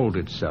that called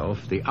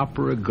itself the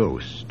opera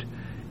ghost,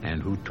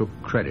 and who took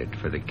credit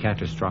for the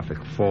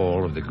catastrophic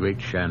fall of the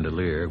great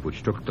chandelier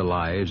which took the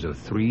lives of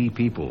 3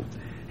 people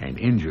and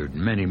injured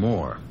many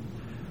more.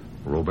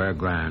 Robert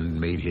Grand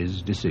made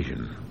his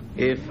decision.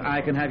 If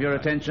I can have your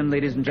attention,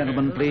 ladies and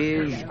gentlemen,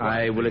 please,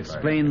 I will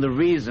explain the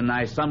reason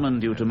I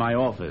summoned you to my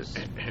office.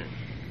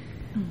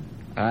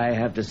 I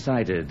have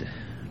decided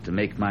to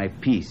make my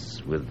peace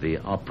with the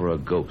opera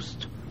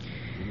ghost.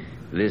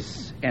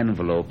 This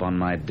envelope on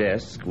my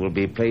desk will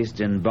be placed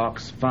in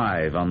box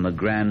 5 on the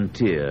grand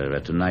tier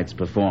at tonight's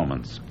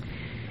performance.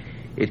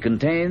 It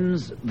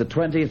contains the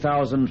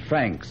 20,000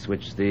 francs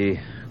which the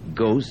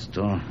ghost,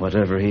 or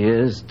whatever he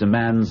is,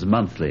 demands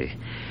monthly.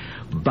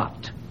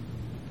 But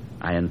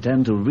I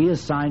intend to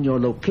reassign your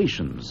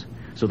locations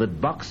so that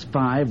box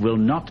 5 will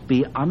not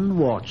be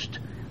unwatched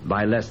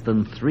by less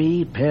than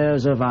 3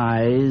 pairs of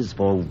eyes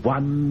for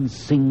 1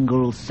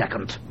 single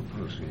second.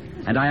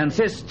 And I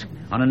insist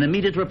on an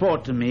immediate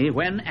report to me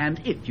when and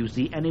if you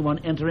see anyone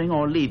entering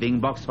or leaving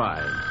box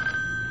 5.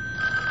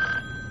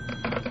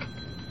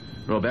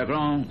 Robert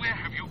Grand. Where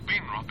have you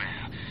been, Robert?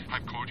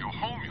 I've called your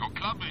home, your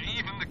club,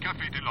 even the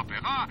Café de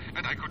l'Opéra,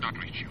 and I could not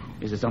reach you.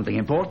 Is it something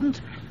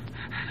important?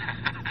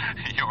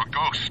 Your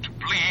ghost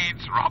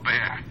bleeds,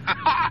 Robert.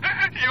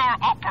 Your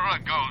opera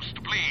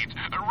ghost bleeds.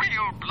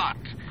 Real blood.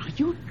 Are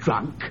you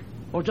drunk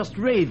or just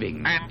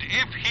raving? And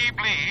if he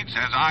bleeds,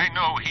 as I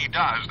know he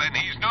does, then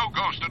he's no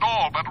ghost at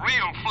all, but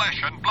real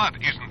flesh and blood.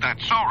 Isn't that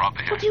so,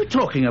 Robert? What are you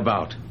talking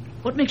about?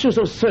 What makes you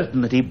so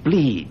certain that he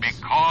bleeds?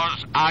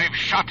 Because I've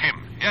shot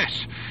him.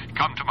 Yes.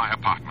 Come to my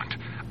apartment.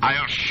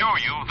 I'll show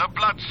you the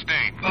blood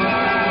stain.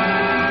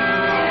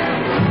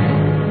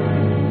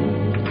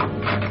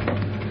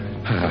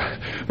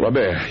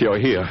 Robert, you're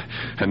here.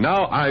 And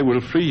now I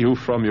will free you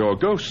from your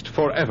ghost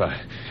forever.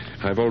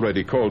 I've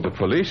already called the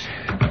police.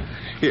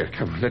 Here,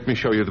 come, let me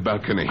show you the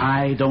balcony.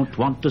 I don't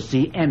want to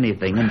see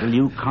anything until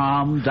you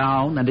calm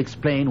down and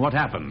explain what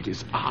happened.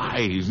 His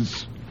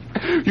eyes.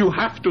 You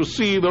have to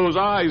see those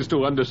eyes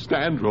to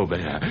understand,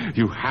 Robert.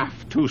 You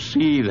have to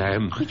see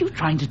them. Are you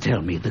trying to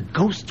tell me the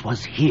ghost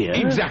was here?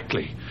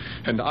 Exactly.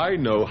 And I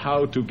know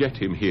how to get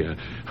him here.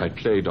 I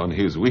played on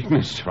his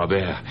weakness,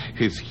 Robert.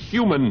 His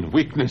human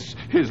weakness.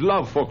 His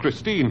love for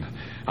Christine.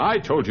 I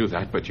told you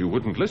that, but you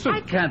wouldn't listen. I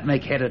can't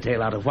make head or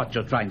tail out of what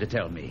you're trying to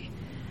tell me.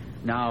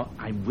 Now,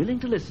 I'm willing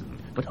to listen,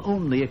 but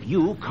only if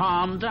you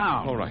calm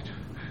down. All right.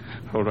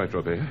 All right,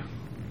 Robert.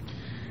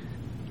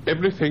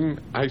 Everything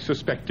I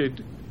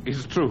suspected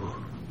is true.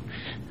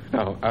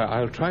 Now,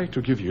 I'll try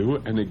to give you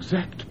an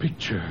exact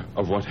picture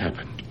of what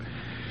happened.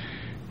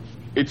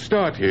 It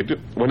started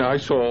when I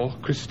saw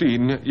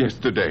Christine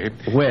yesterday.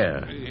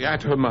 Where?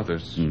 At her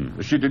mother's.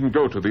 She didn't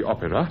go to the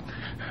opera.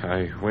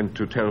 I went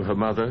to tell her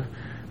mother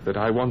that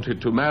I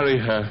wanted to marry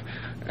her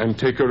and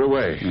take her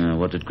away.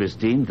 What did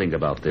Christine think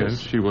about this?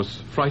 Yes, she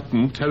was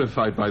frightened,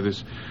 terrified by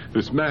this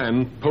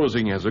man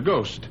posing as a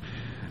ghost.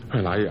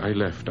 Well, I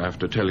left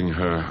after telling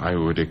her I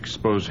would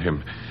expose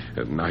him.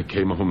 And I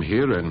came home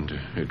here, and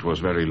it was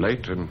very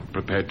late, and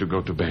prepared to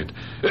go to bed.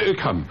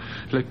 Come,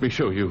 let me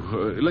show you.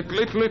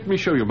 Let me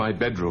show you my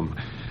bedroom.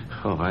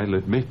 Oh, I'll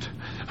admit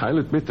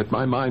that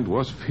my mind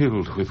was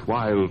filled with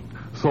wild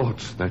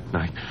thoughts that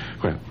night.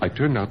 Well, I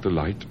turned out the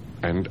light,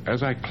 and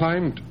as I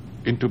climbed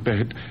into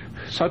bed,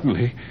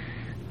 suddenly,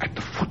 at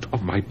the foot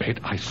of my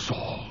bed, I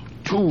saw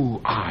 2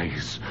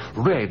 eyes,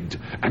 red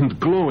and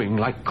glowing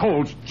like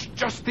coals,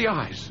 just the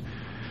eyes.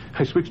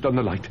 I switched on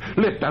the light,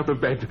 leapt out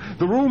of bed.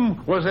 The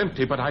room was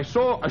empty, but I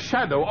saw a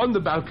shadow on the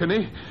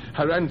balcony.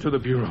 I ran to the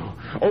bureau,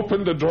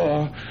 opened the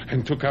drawer,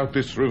 and took out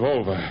this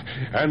revolver.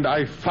 And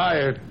I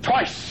fired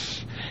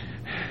twice.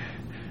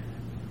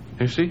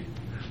 You see?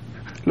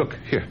 Look,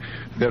 here.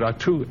 There are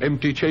 2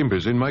 empty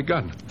chambers in my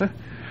gun. Huh?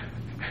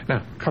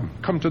 Now,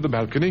 come to the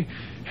balcony,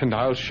 and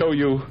I'll show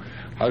you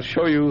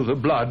the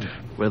blood.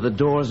 Where the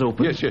door's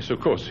open? Yes,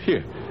 of course.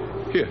 Here.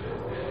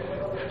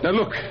 Now,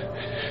 look.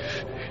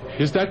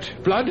 Is that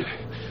blood?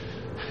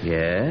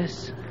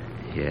 Yes,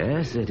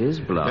 it is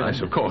blood.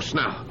 Yes, of course.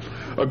 Now,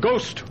 a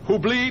ghost who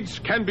bleeds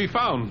can be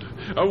found.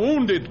 A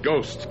wounded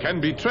ghost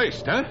can be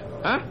traced, huh?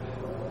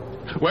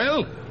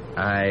 Well?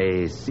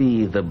 I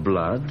see the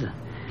blood.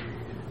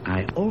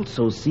 I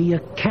also see a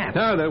cat.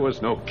 No, there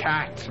was no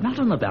cat. Not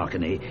on the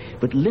balcony,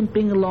 but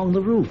limping along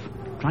the roof,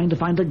 trying to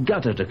find a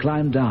gutter to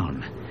climb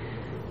down.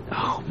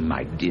 Oh,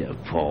 my dear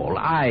Paul,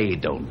 I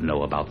don't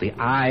know about the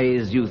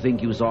eyes you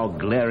think you saw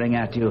glaring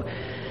at you,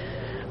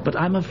 but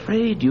I'm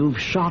afraid you've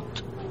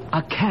shot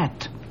a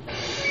cat.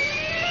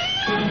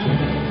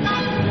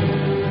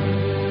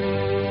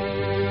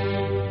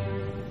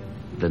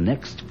 The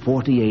next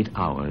 48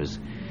 hours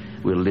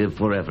will live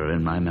forever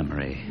in my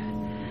memory.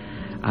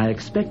 I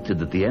expected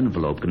that the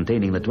envelope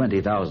containing the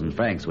 20,000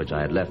 francs which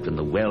I had left in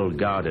the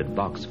well-guarded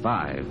box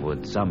 5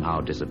 would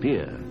somehow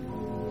disappear.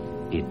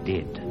 It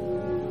did.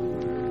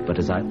 But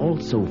as I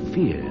also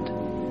feared,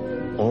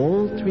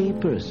 all 3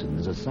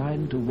 persons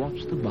assigned to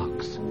watch the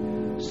box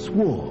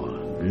swore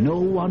no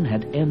one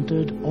had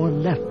entered or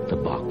left the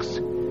box.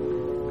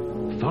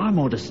 Far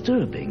more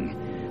disturbing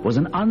was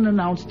an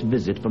unannounced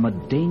visit from a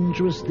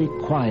dangerously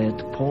quiet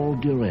Paul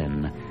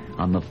Duren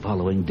on the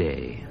following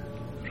day.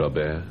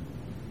 Robert,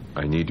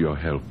 I need your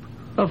help.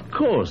 Of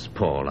course,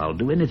 Paul, I'll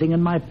do anything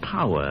in my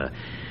power.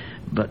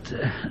 But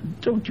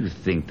don't you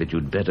think that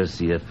you'd better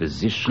see a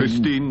physician?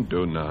 Christine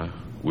Donat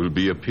will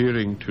be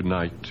appearing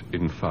tonight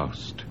in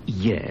Faust.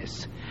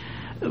 Yes,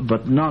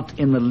 but not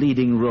in the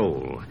leading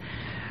role.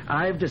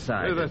 I've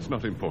decided... That's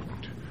not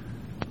important.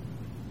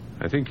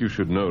 I think you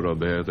should know,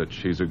 Robert, that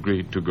she's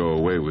agreed to go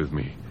away with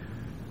me.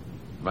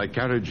 My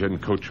carriage and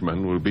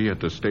coachman will be at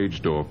the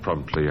stage door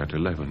promptly at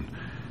 11.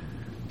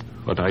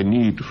 What I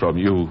need from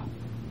you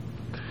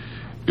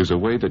is a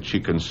way that she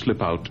can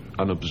slip out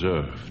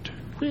unobserved.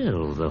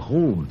 Well, the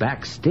whole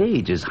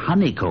backstage is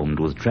honeycombed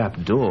with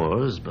trap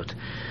doors, but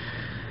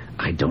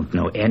I don't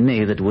know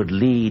any that would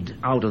lead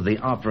out of the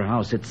opera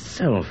house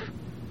itself.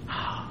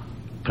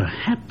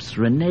 Perhaps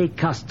René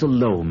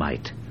Castello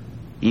might.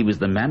 He was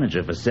the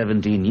manager for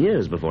 17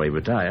 years before he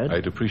retired.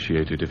 I'd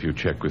appreciate it if you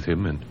check with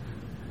him.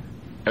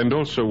 And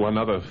also one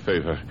other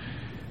favor.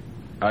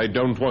 I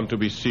don't want to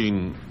be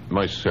seen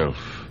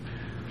myself.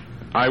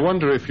 I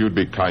wonder if you'd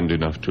be kind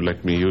enough to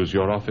let me use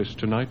your office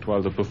tonight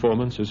while the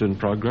performance is in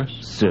progress?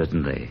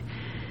 Certainly.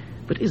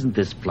 But isn't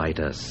this flight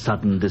a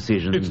sudden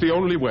decision? It's the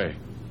only way.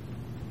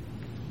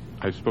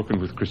 I've spoken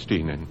with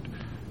Christine, and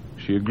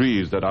she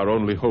agrees that our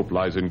only hope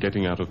lies in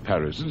getting out of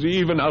Paris,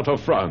 even out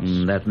of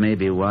France. That may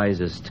be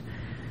wisest.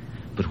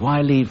 But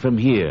why leave from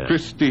here?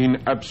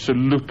 Christine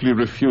absolutely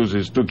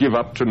refuses to give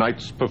up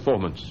tonight's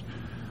performance.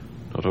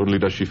 Not only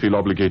does she feel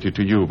obligated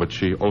to you, but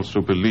she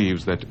also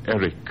believes that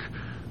Eric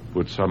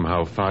would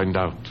somehow find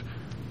out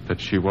that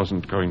she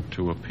wasn't going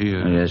to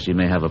appear. Yes, she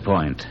may have a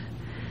point.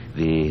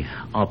 The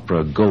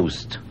opera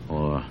ghost,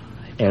 or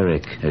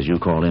Eric, as you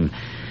call him,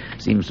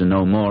 seems to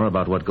know more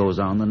about what goes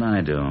on than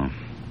I do.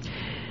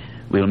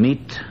 We'll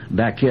meet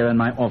back here in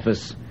my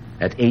office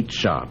at 8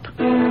 sharp.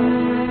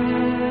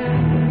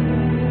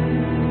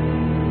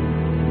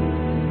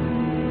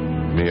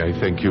 May I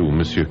thank you,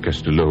 Monsieur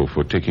Castello,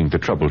 for taking the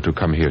trouble to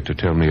come here to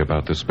tell me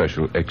about the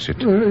special exit.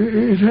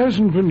 It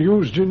hasn't been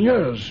used in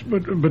years,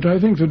 but I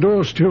think the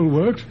door still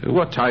works.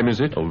 What time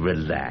is it? Oh,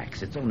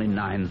 relax. It's only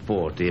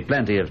 9:40.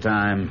 Plenty of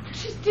time.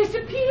 She's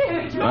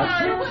disappeared.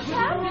 What's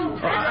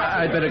happened?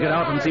 I'd better get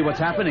out and see what's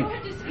happening.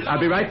 I'll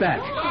be right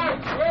back.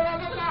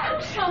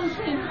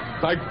 Something.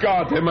 By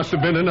God, there must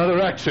have been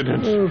another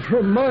accident.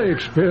 From my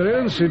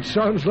experience, it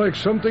sounds like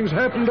something's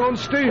happened on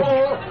stage.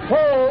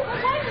 Paul!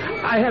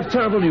 I have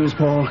terrible news,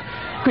 Paul.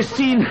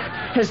 Christine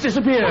has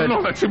disappeared. Oh,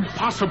 no, that's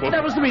impossible.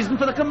 That was the reason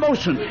for the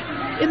commotion.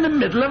 In the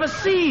middle of a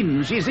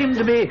scene, she seemed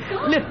to be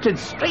lifted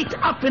straight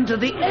up into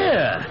the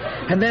air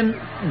and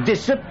then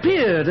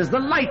disappeared as the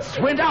lights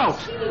went out.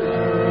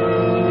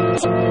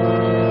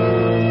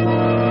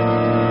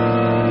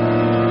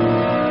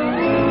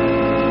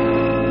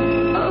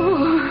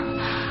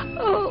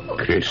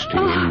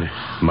 Christine,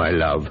 my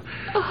love,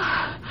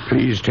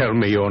 please tell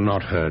me you're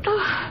not hurt.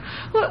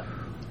 Well,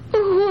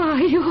 who are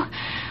you?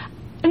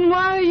 And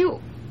why are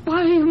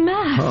you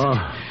masked?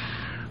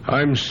 Oh,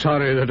 I'm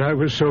sorry that I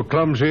was so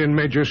clumsy and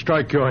made you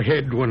strike your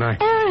head when I...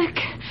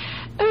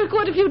 Eric,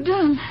 what have you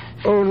done?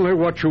 Only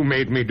what you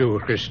made me do,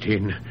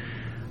 Christine.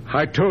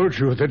 I told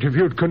you that if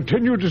you'd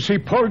continue to see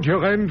Paul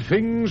Durand,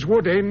 things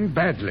would end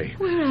badly.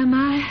 Where am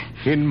I?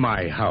 In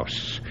my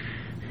house.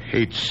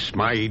 It's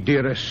my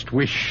dearest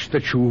wish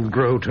that you'll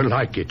grow to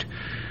like it.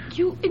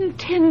 You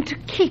intend to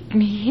keep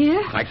me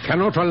here? I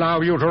cannot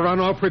allow you to run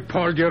off with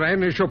Paul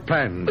Durand as you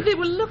planned. But they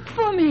will look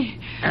for me.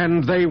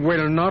 And they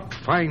will not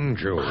find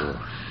you.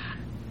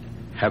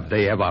 Have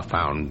they ever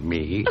found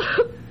me?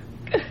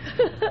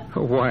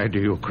 Why do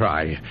you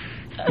cry?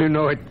 You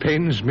know it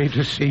pains me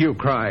to see you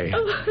cry.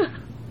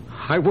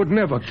 I would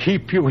never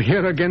keep you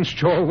here against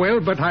your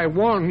will, but I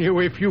warn you,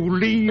 if you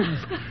leave,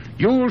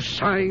 you'll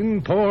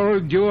sign Paul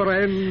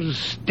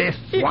Durand's death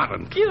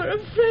warrant. You're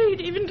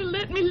afraid even to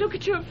let me look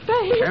at your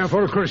face.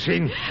 Careful,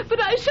 Christine. But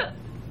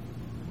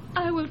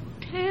I will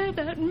tear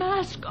that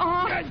mask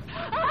off.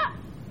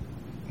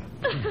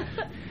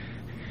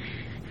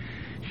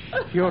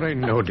 You're in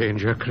no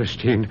danger,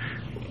 Christine.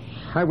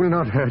 I will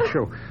not hurt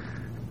you,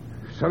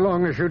 so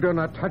long as you do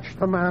not touch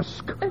the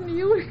mask. And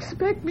you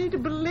expect me to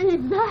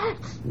believe that?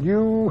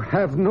 You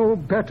have no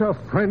better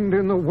friend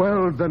in the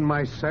world than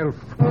myself.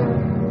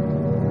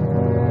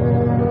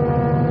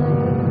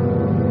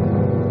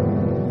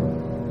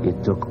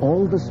 It took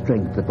all the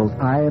strength that both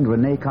I and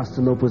René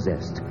Castello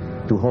possessed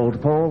to hold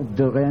Paul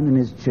Durand in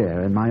his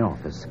chair in my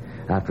office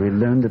after he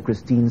learned of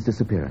Christine's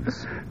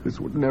disappearance. This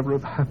would never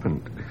have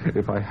happened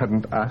if I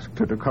hadn't asked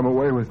her to come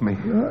away with me.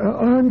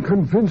 I'm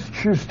convinced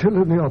she's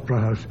still in the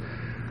opera house.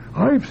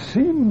 I've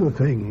seen the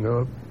thing,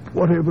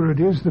 whatever it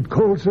is that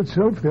calls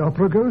itself the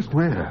opera ghost.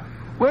 Where?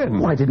 When?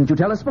 Why didn't you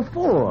tell us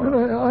before?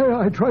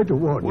 I tried to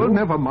warn you. Well,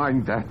 never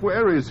mind that.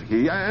 Where is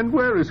he, and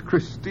where is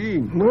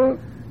Christine? Well,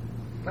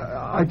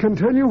 I can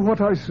tell you what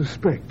I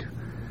suspect.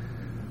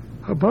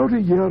 About a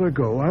year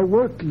ago, I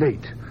worked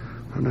late,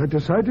 and I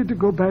decided to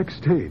go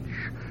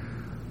backstage.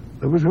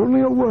 There was only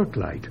a work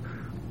light,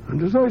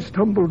 and as I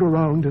stumbled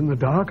around in the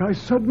dark, I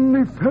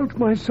suddenly felt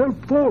myself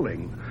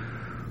falling,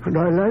 and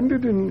I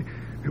landed in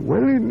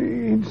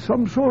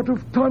some sort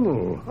of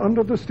tunnel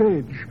under the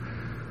stage.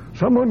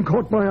 Someone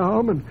caught my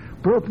arm and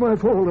broke my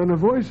fall, and a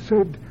voice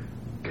said,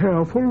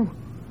 "Careful."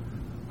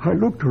 I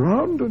looked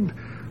around and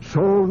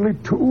saw only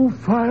 2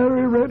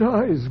 fiery red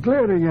eyes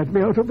glaring at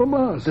me out of a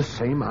mask. The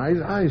same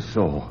eyes I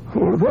saw.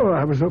 Although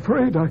I was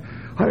afraid, I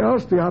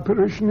asked the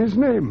apparition his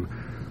name,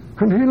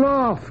 and he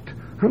laughed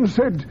and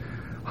said,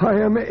 "I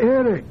am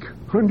Eric,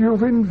 and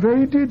you've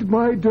invaded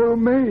my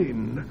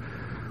domain.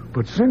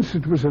 But since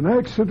it was an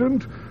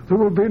accident, there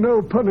will be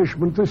no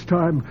punishment this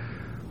time.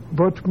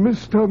 But,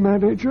 Mr.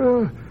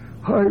 Manager,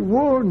 I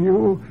warn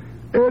you,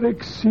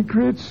 Eric's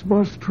secrets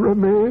must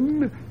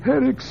remain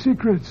Eric's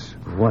secrets."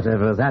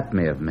 Whatever that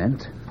may have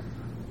meant.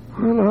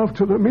 Well,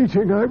 after the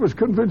meeting, I was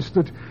convinced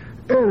that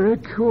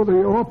Eric, or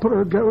the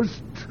opera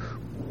ghost,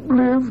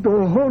 lived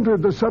or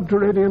haunted the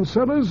subterranean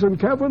cellars and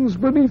caverns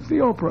beneath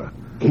the opera.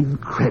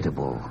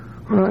 Incredible.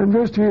 I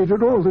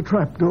investigated all the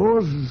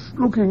trapdoors,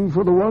 looking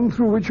for the one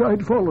through which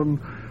I'd fallen.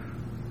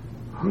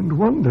 And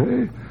one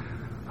day,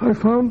 I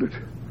found it.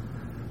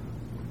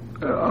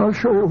 I'll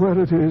show you where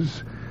it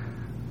is.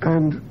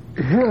 And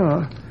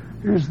here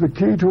is the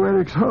key to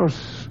Eric's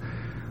house,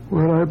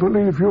 where I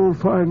believe you'll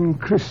find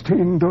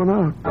Christine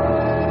Donat.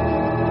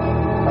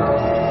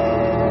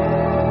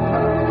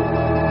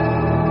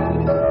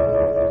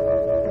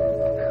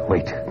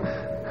 Wait.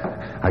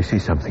 I see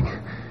something.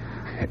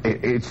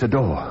 It's a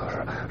door.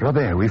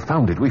 Robert, we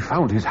found it. We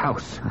found his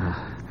house.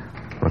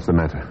 What's the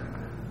matter?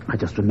 I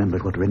just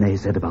remembered what Renee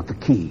said about the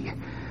key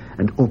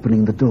and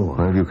opening the door.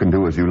 Well, you can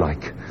do as you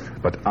like,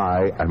 but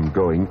I am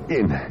going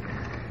in.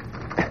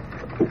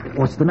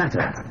 What's the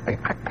matter?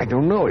 I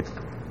don't know.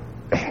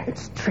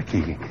 It's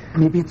tricky.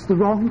 Maybe it's the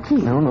wrong key.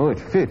 No, it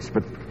fits,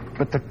 but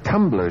the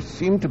tumblers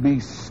seem to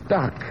be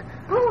stuck.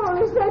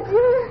 Oh, is that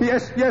you?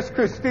 Yes,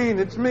 Christine,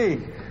 it's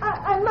me.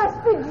 I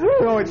must be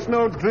dreaming. No, it's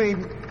no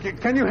dream.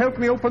 Can you help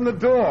me open the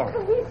door?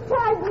 He's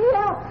tied me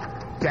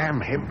up.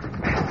 Damn him.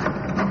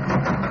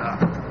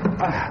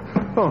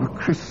 Oh,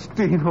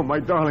 Christine, oh, my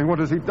darling, what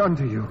has he done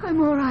to you?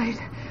 I'm all right,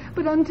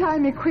 but untie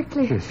me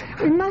quickly. Yes.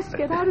 We must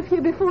get out of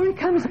here before he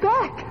comes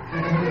back.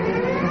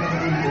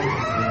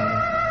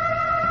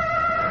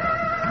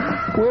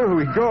 Where are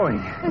we going?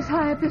 As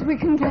high up as we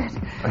can get.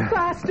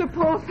 Faster,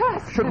 Paul,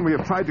 faster. Shouldn't we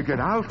have tried to get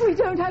out? We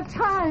don't have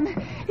time.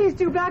 He's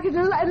due back at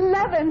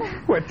 11.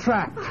 We're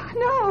trapped.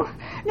 No,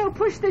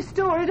 push this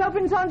door. It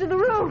opens onto the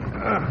roof.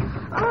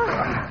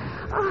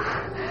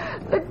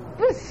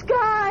 The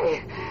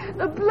sky,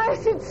 the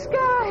blessed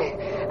sky,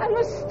 and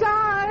the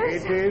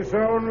stars. It is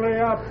only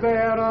up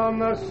there on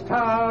the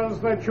stars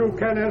that you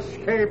can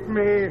escape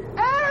me.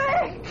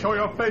 Eric! Show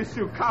your face,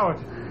 you coward.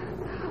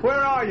 Where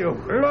are you?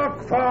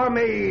 Look for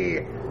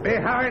me.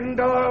 Behind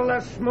all the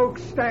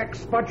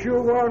smokestacks, but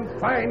you won't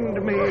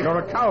find me. You're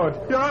a coward.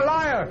 You're a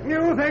liar.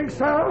 You think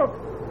so?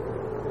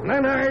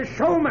 Then I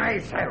show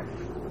myself.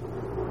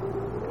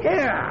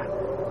 Here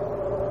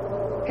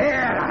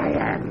I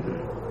am.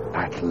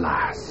 At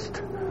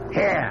last.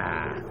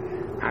 Here.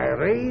 I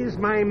raise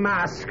my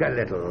mask a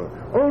little.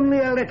 Only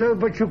a little,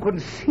 but you can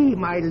see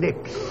my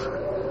lips.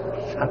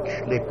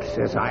 Such lips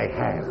as I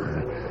have.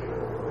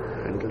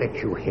 And let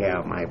you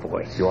hear my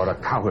voice. You're a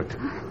coward.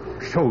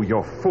 Show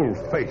your full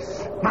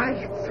face.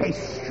 My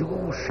face.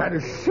 You shall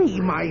see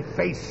my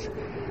face.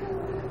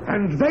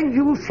 And then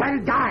you shall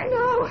die.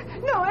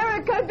 No,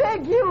 Eric, I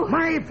beg you.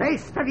 My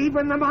face that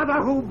even the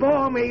mother who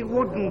bore me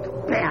wouldn't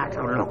bear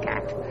to look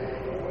at.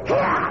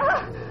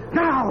 Here.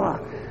 Now,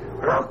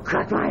 look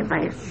at my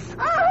face.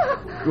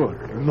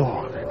 Good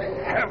Lord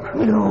in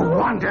heaven. You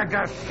wanted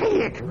to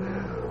see it.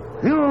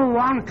 You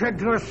wanted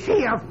to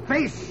see a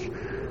face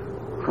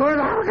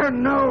without a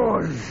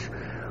nose,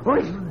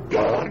 with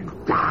dead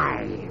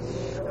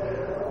eyes,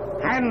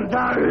 and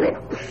the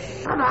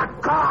lips of a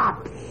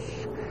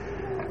corpse.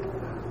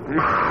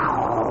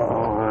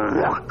 Now,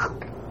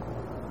 look.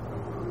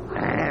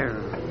 As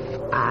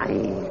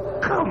I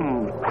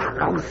come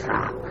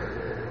closer,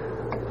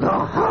 the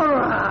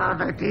horror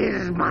that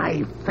is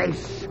my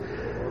face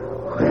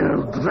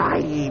will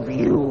drive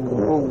you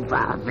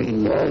over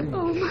the edge.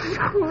 Oh,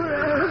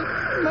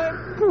 my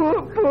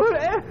poor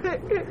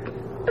Eric.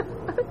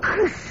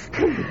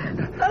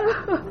 Christine,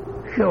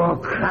 you're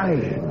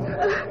crying,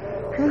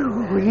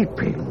 you're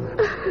weeping,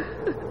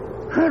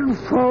 and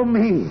for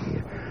me,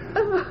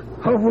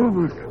 a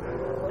woman,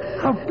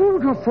 a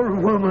beautiful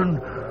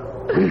woman,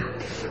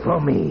 weeps for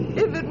me.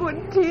 If it were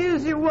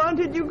tears you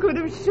wanted, you could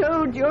have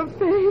showed your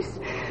face,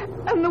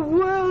 and the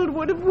world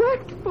would have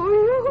wept for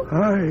you.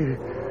 I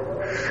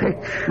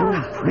set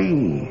you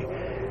free,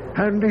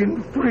 and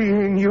in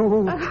freeing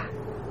you,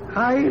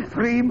 I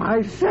free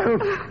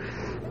myself.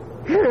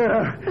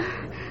 Here,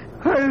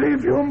 I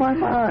leave you my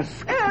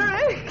mask.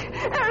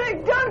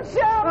 Eric, don't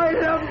shout! I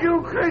love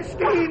you,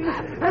 Christine,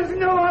 as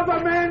no other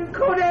man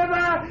could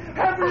ever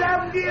have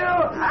loved you.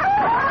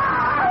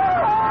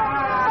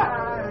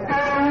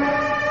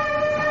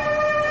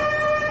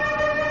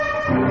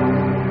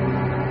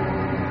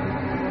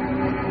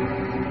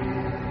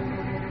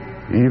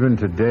 Even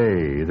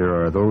today, there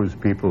are those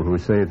people who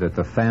say that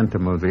the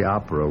Phantom of the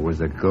Opera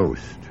was a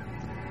ghost.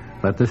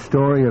 That the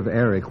story of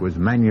Eric was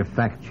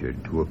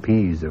manufactured to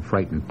appease a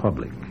frightened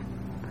public.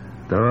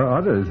 There are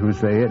others who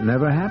say it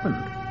never happened.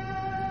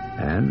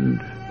 And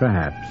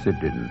perhaps it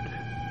didn't.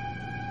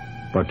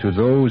 But to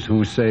those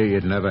who say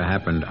it never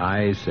happened,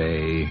 I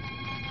say,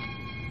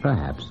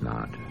 perhaps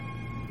not.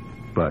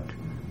 But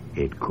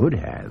it could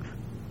have.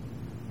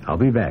 I'll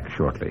be back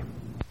shortly.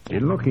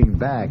 In looking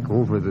back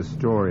over the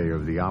story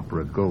of the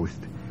opera Ghost,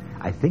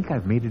 I think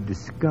I've made a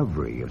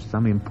discovery of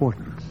some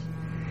importance.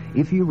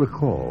 If you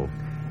recall,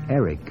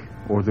 Eric,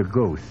 or the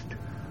Ghost,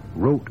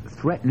 wrote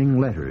threatening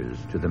letters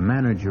to the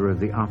manager of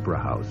the opera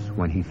house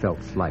when he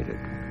felt slighted.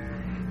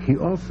 He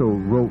also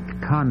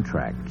wrote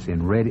contracts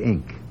in red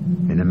ink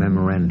in a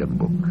memorandum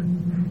book.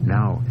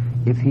 Now,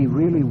 if he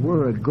really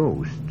were a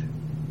ghost,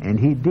 and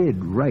he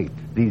did write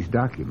these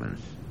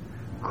documents,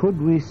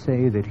 could we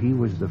say that he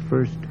was the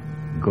first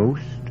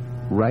ghost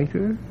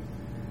writer?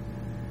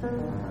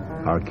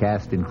 Our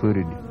cast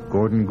included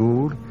Gordon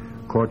Gould,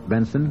 Court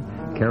Benson,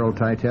 Carol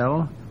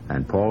Teitel,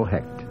 and Paul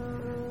Hecht.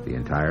 The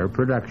entire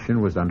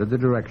production was under the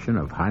direction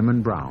of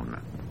Hyman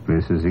Brown.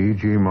 This is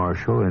E.G.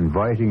 Marshall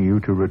inviting you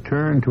to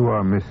return to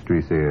our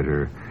Mystery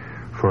Theater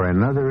for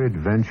another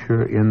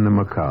adventure in the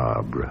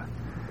macabre.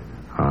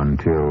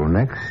 Until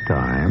next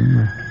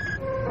time,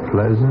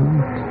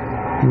 pleasant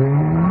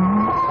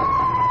dreams.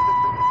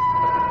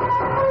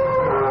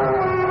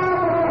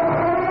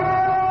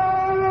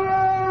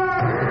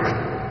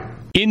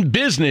 In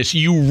business,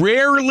 you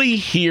rarely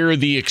hear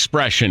the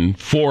expression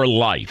 "for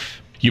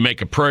life." You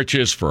make a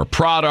purchase for a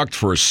product,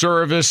 for a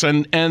service,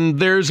 and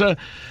there's a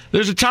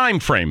time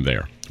frame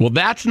there. Well,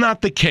 that's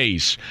not the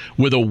case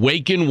with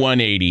Awaken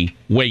 180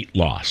 weight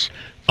loss.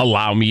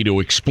 Allow me to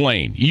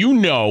explain. You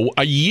know,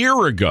 a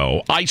year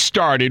ago, I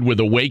started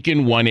with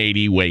Awaken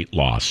 180 weight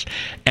loss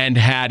and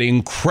had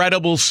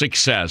incredible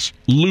success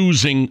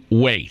losing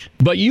weight.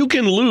 But you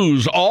can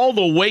lose all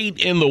the weight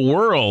in the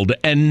world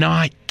and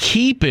not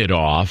keep it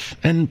off.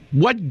 And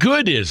what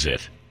good is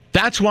it?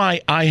 That's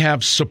why I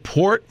have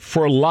support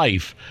for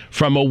life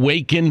from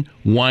Awaken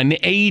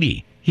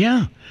 180.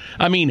 Yeah.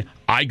 I mean,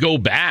 I go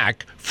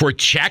back for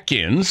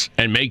check-ins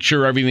and make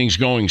sure everything's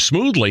going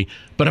smoothly.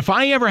 But if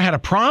I ever had a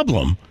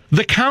problem,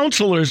 the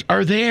counselors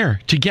are there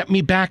to get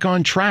me back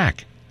on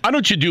track. Why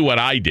don't you do what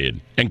I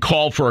did and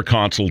call for a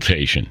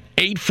consultation?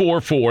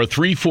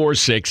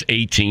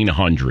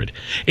 844-346-1800.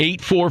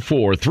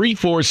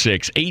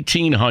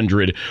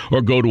 844-346-1800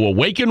 or go to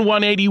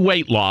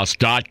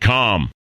awaken180weightloss.com.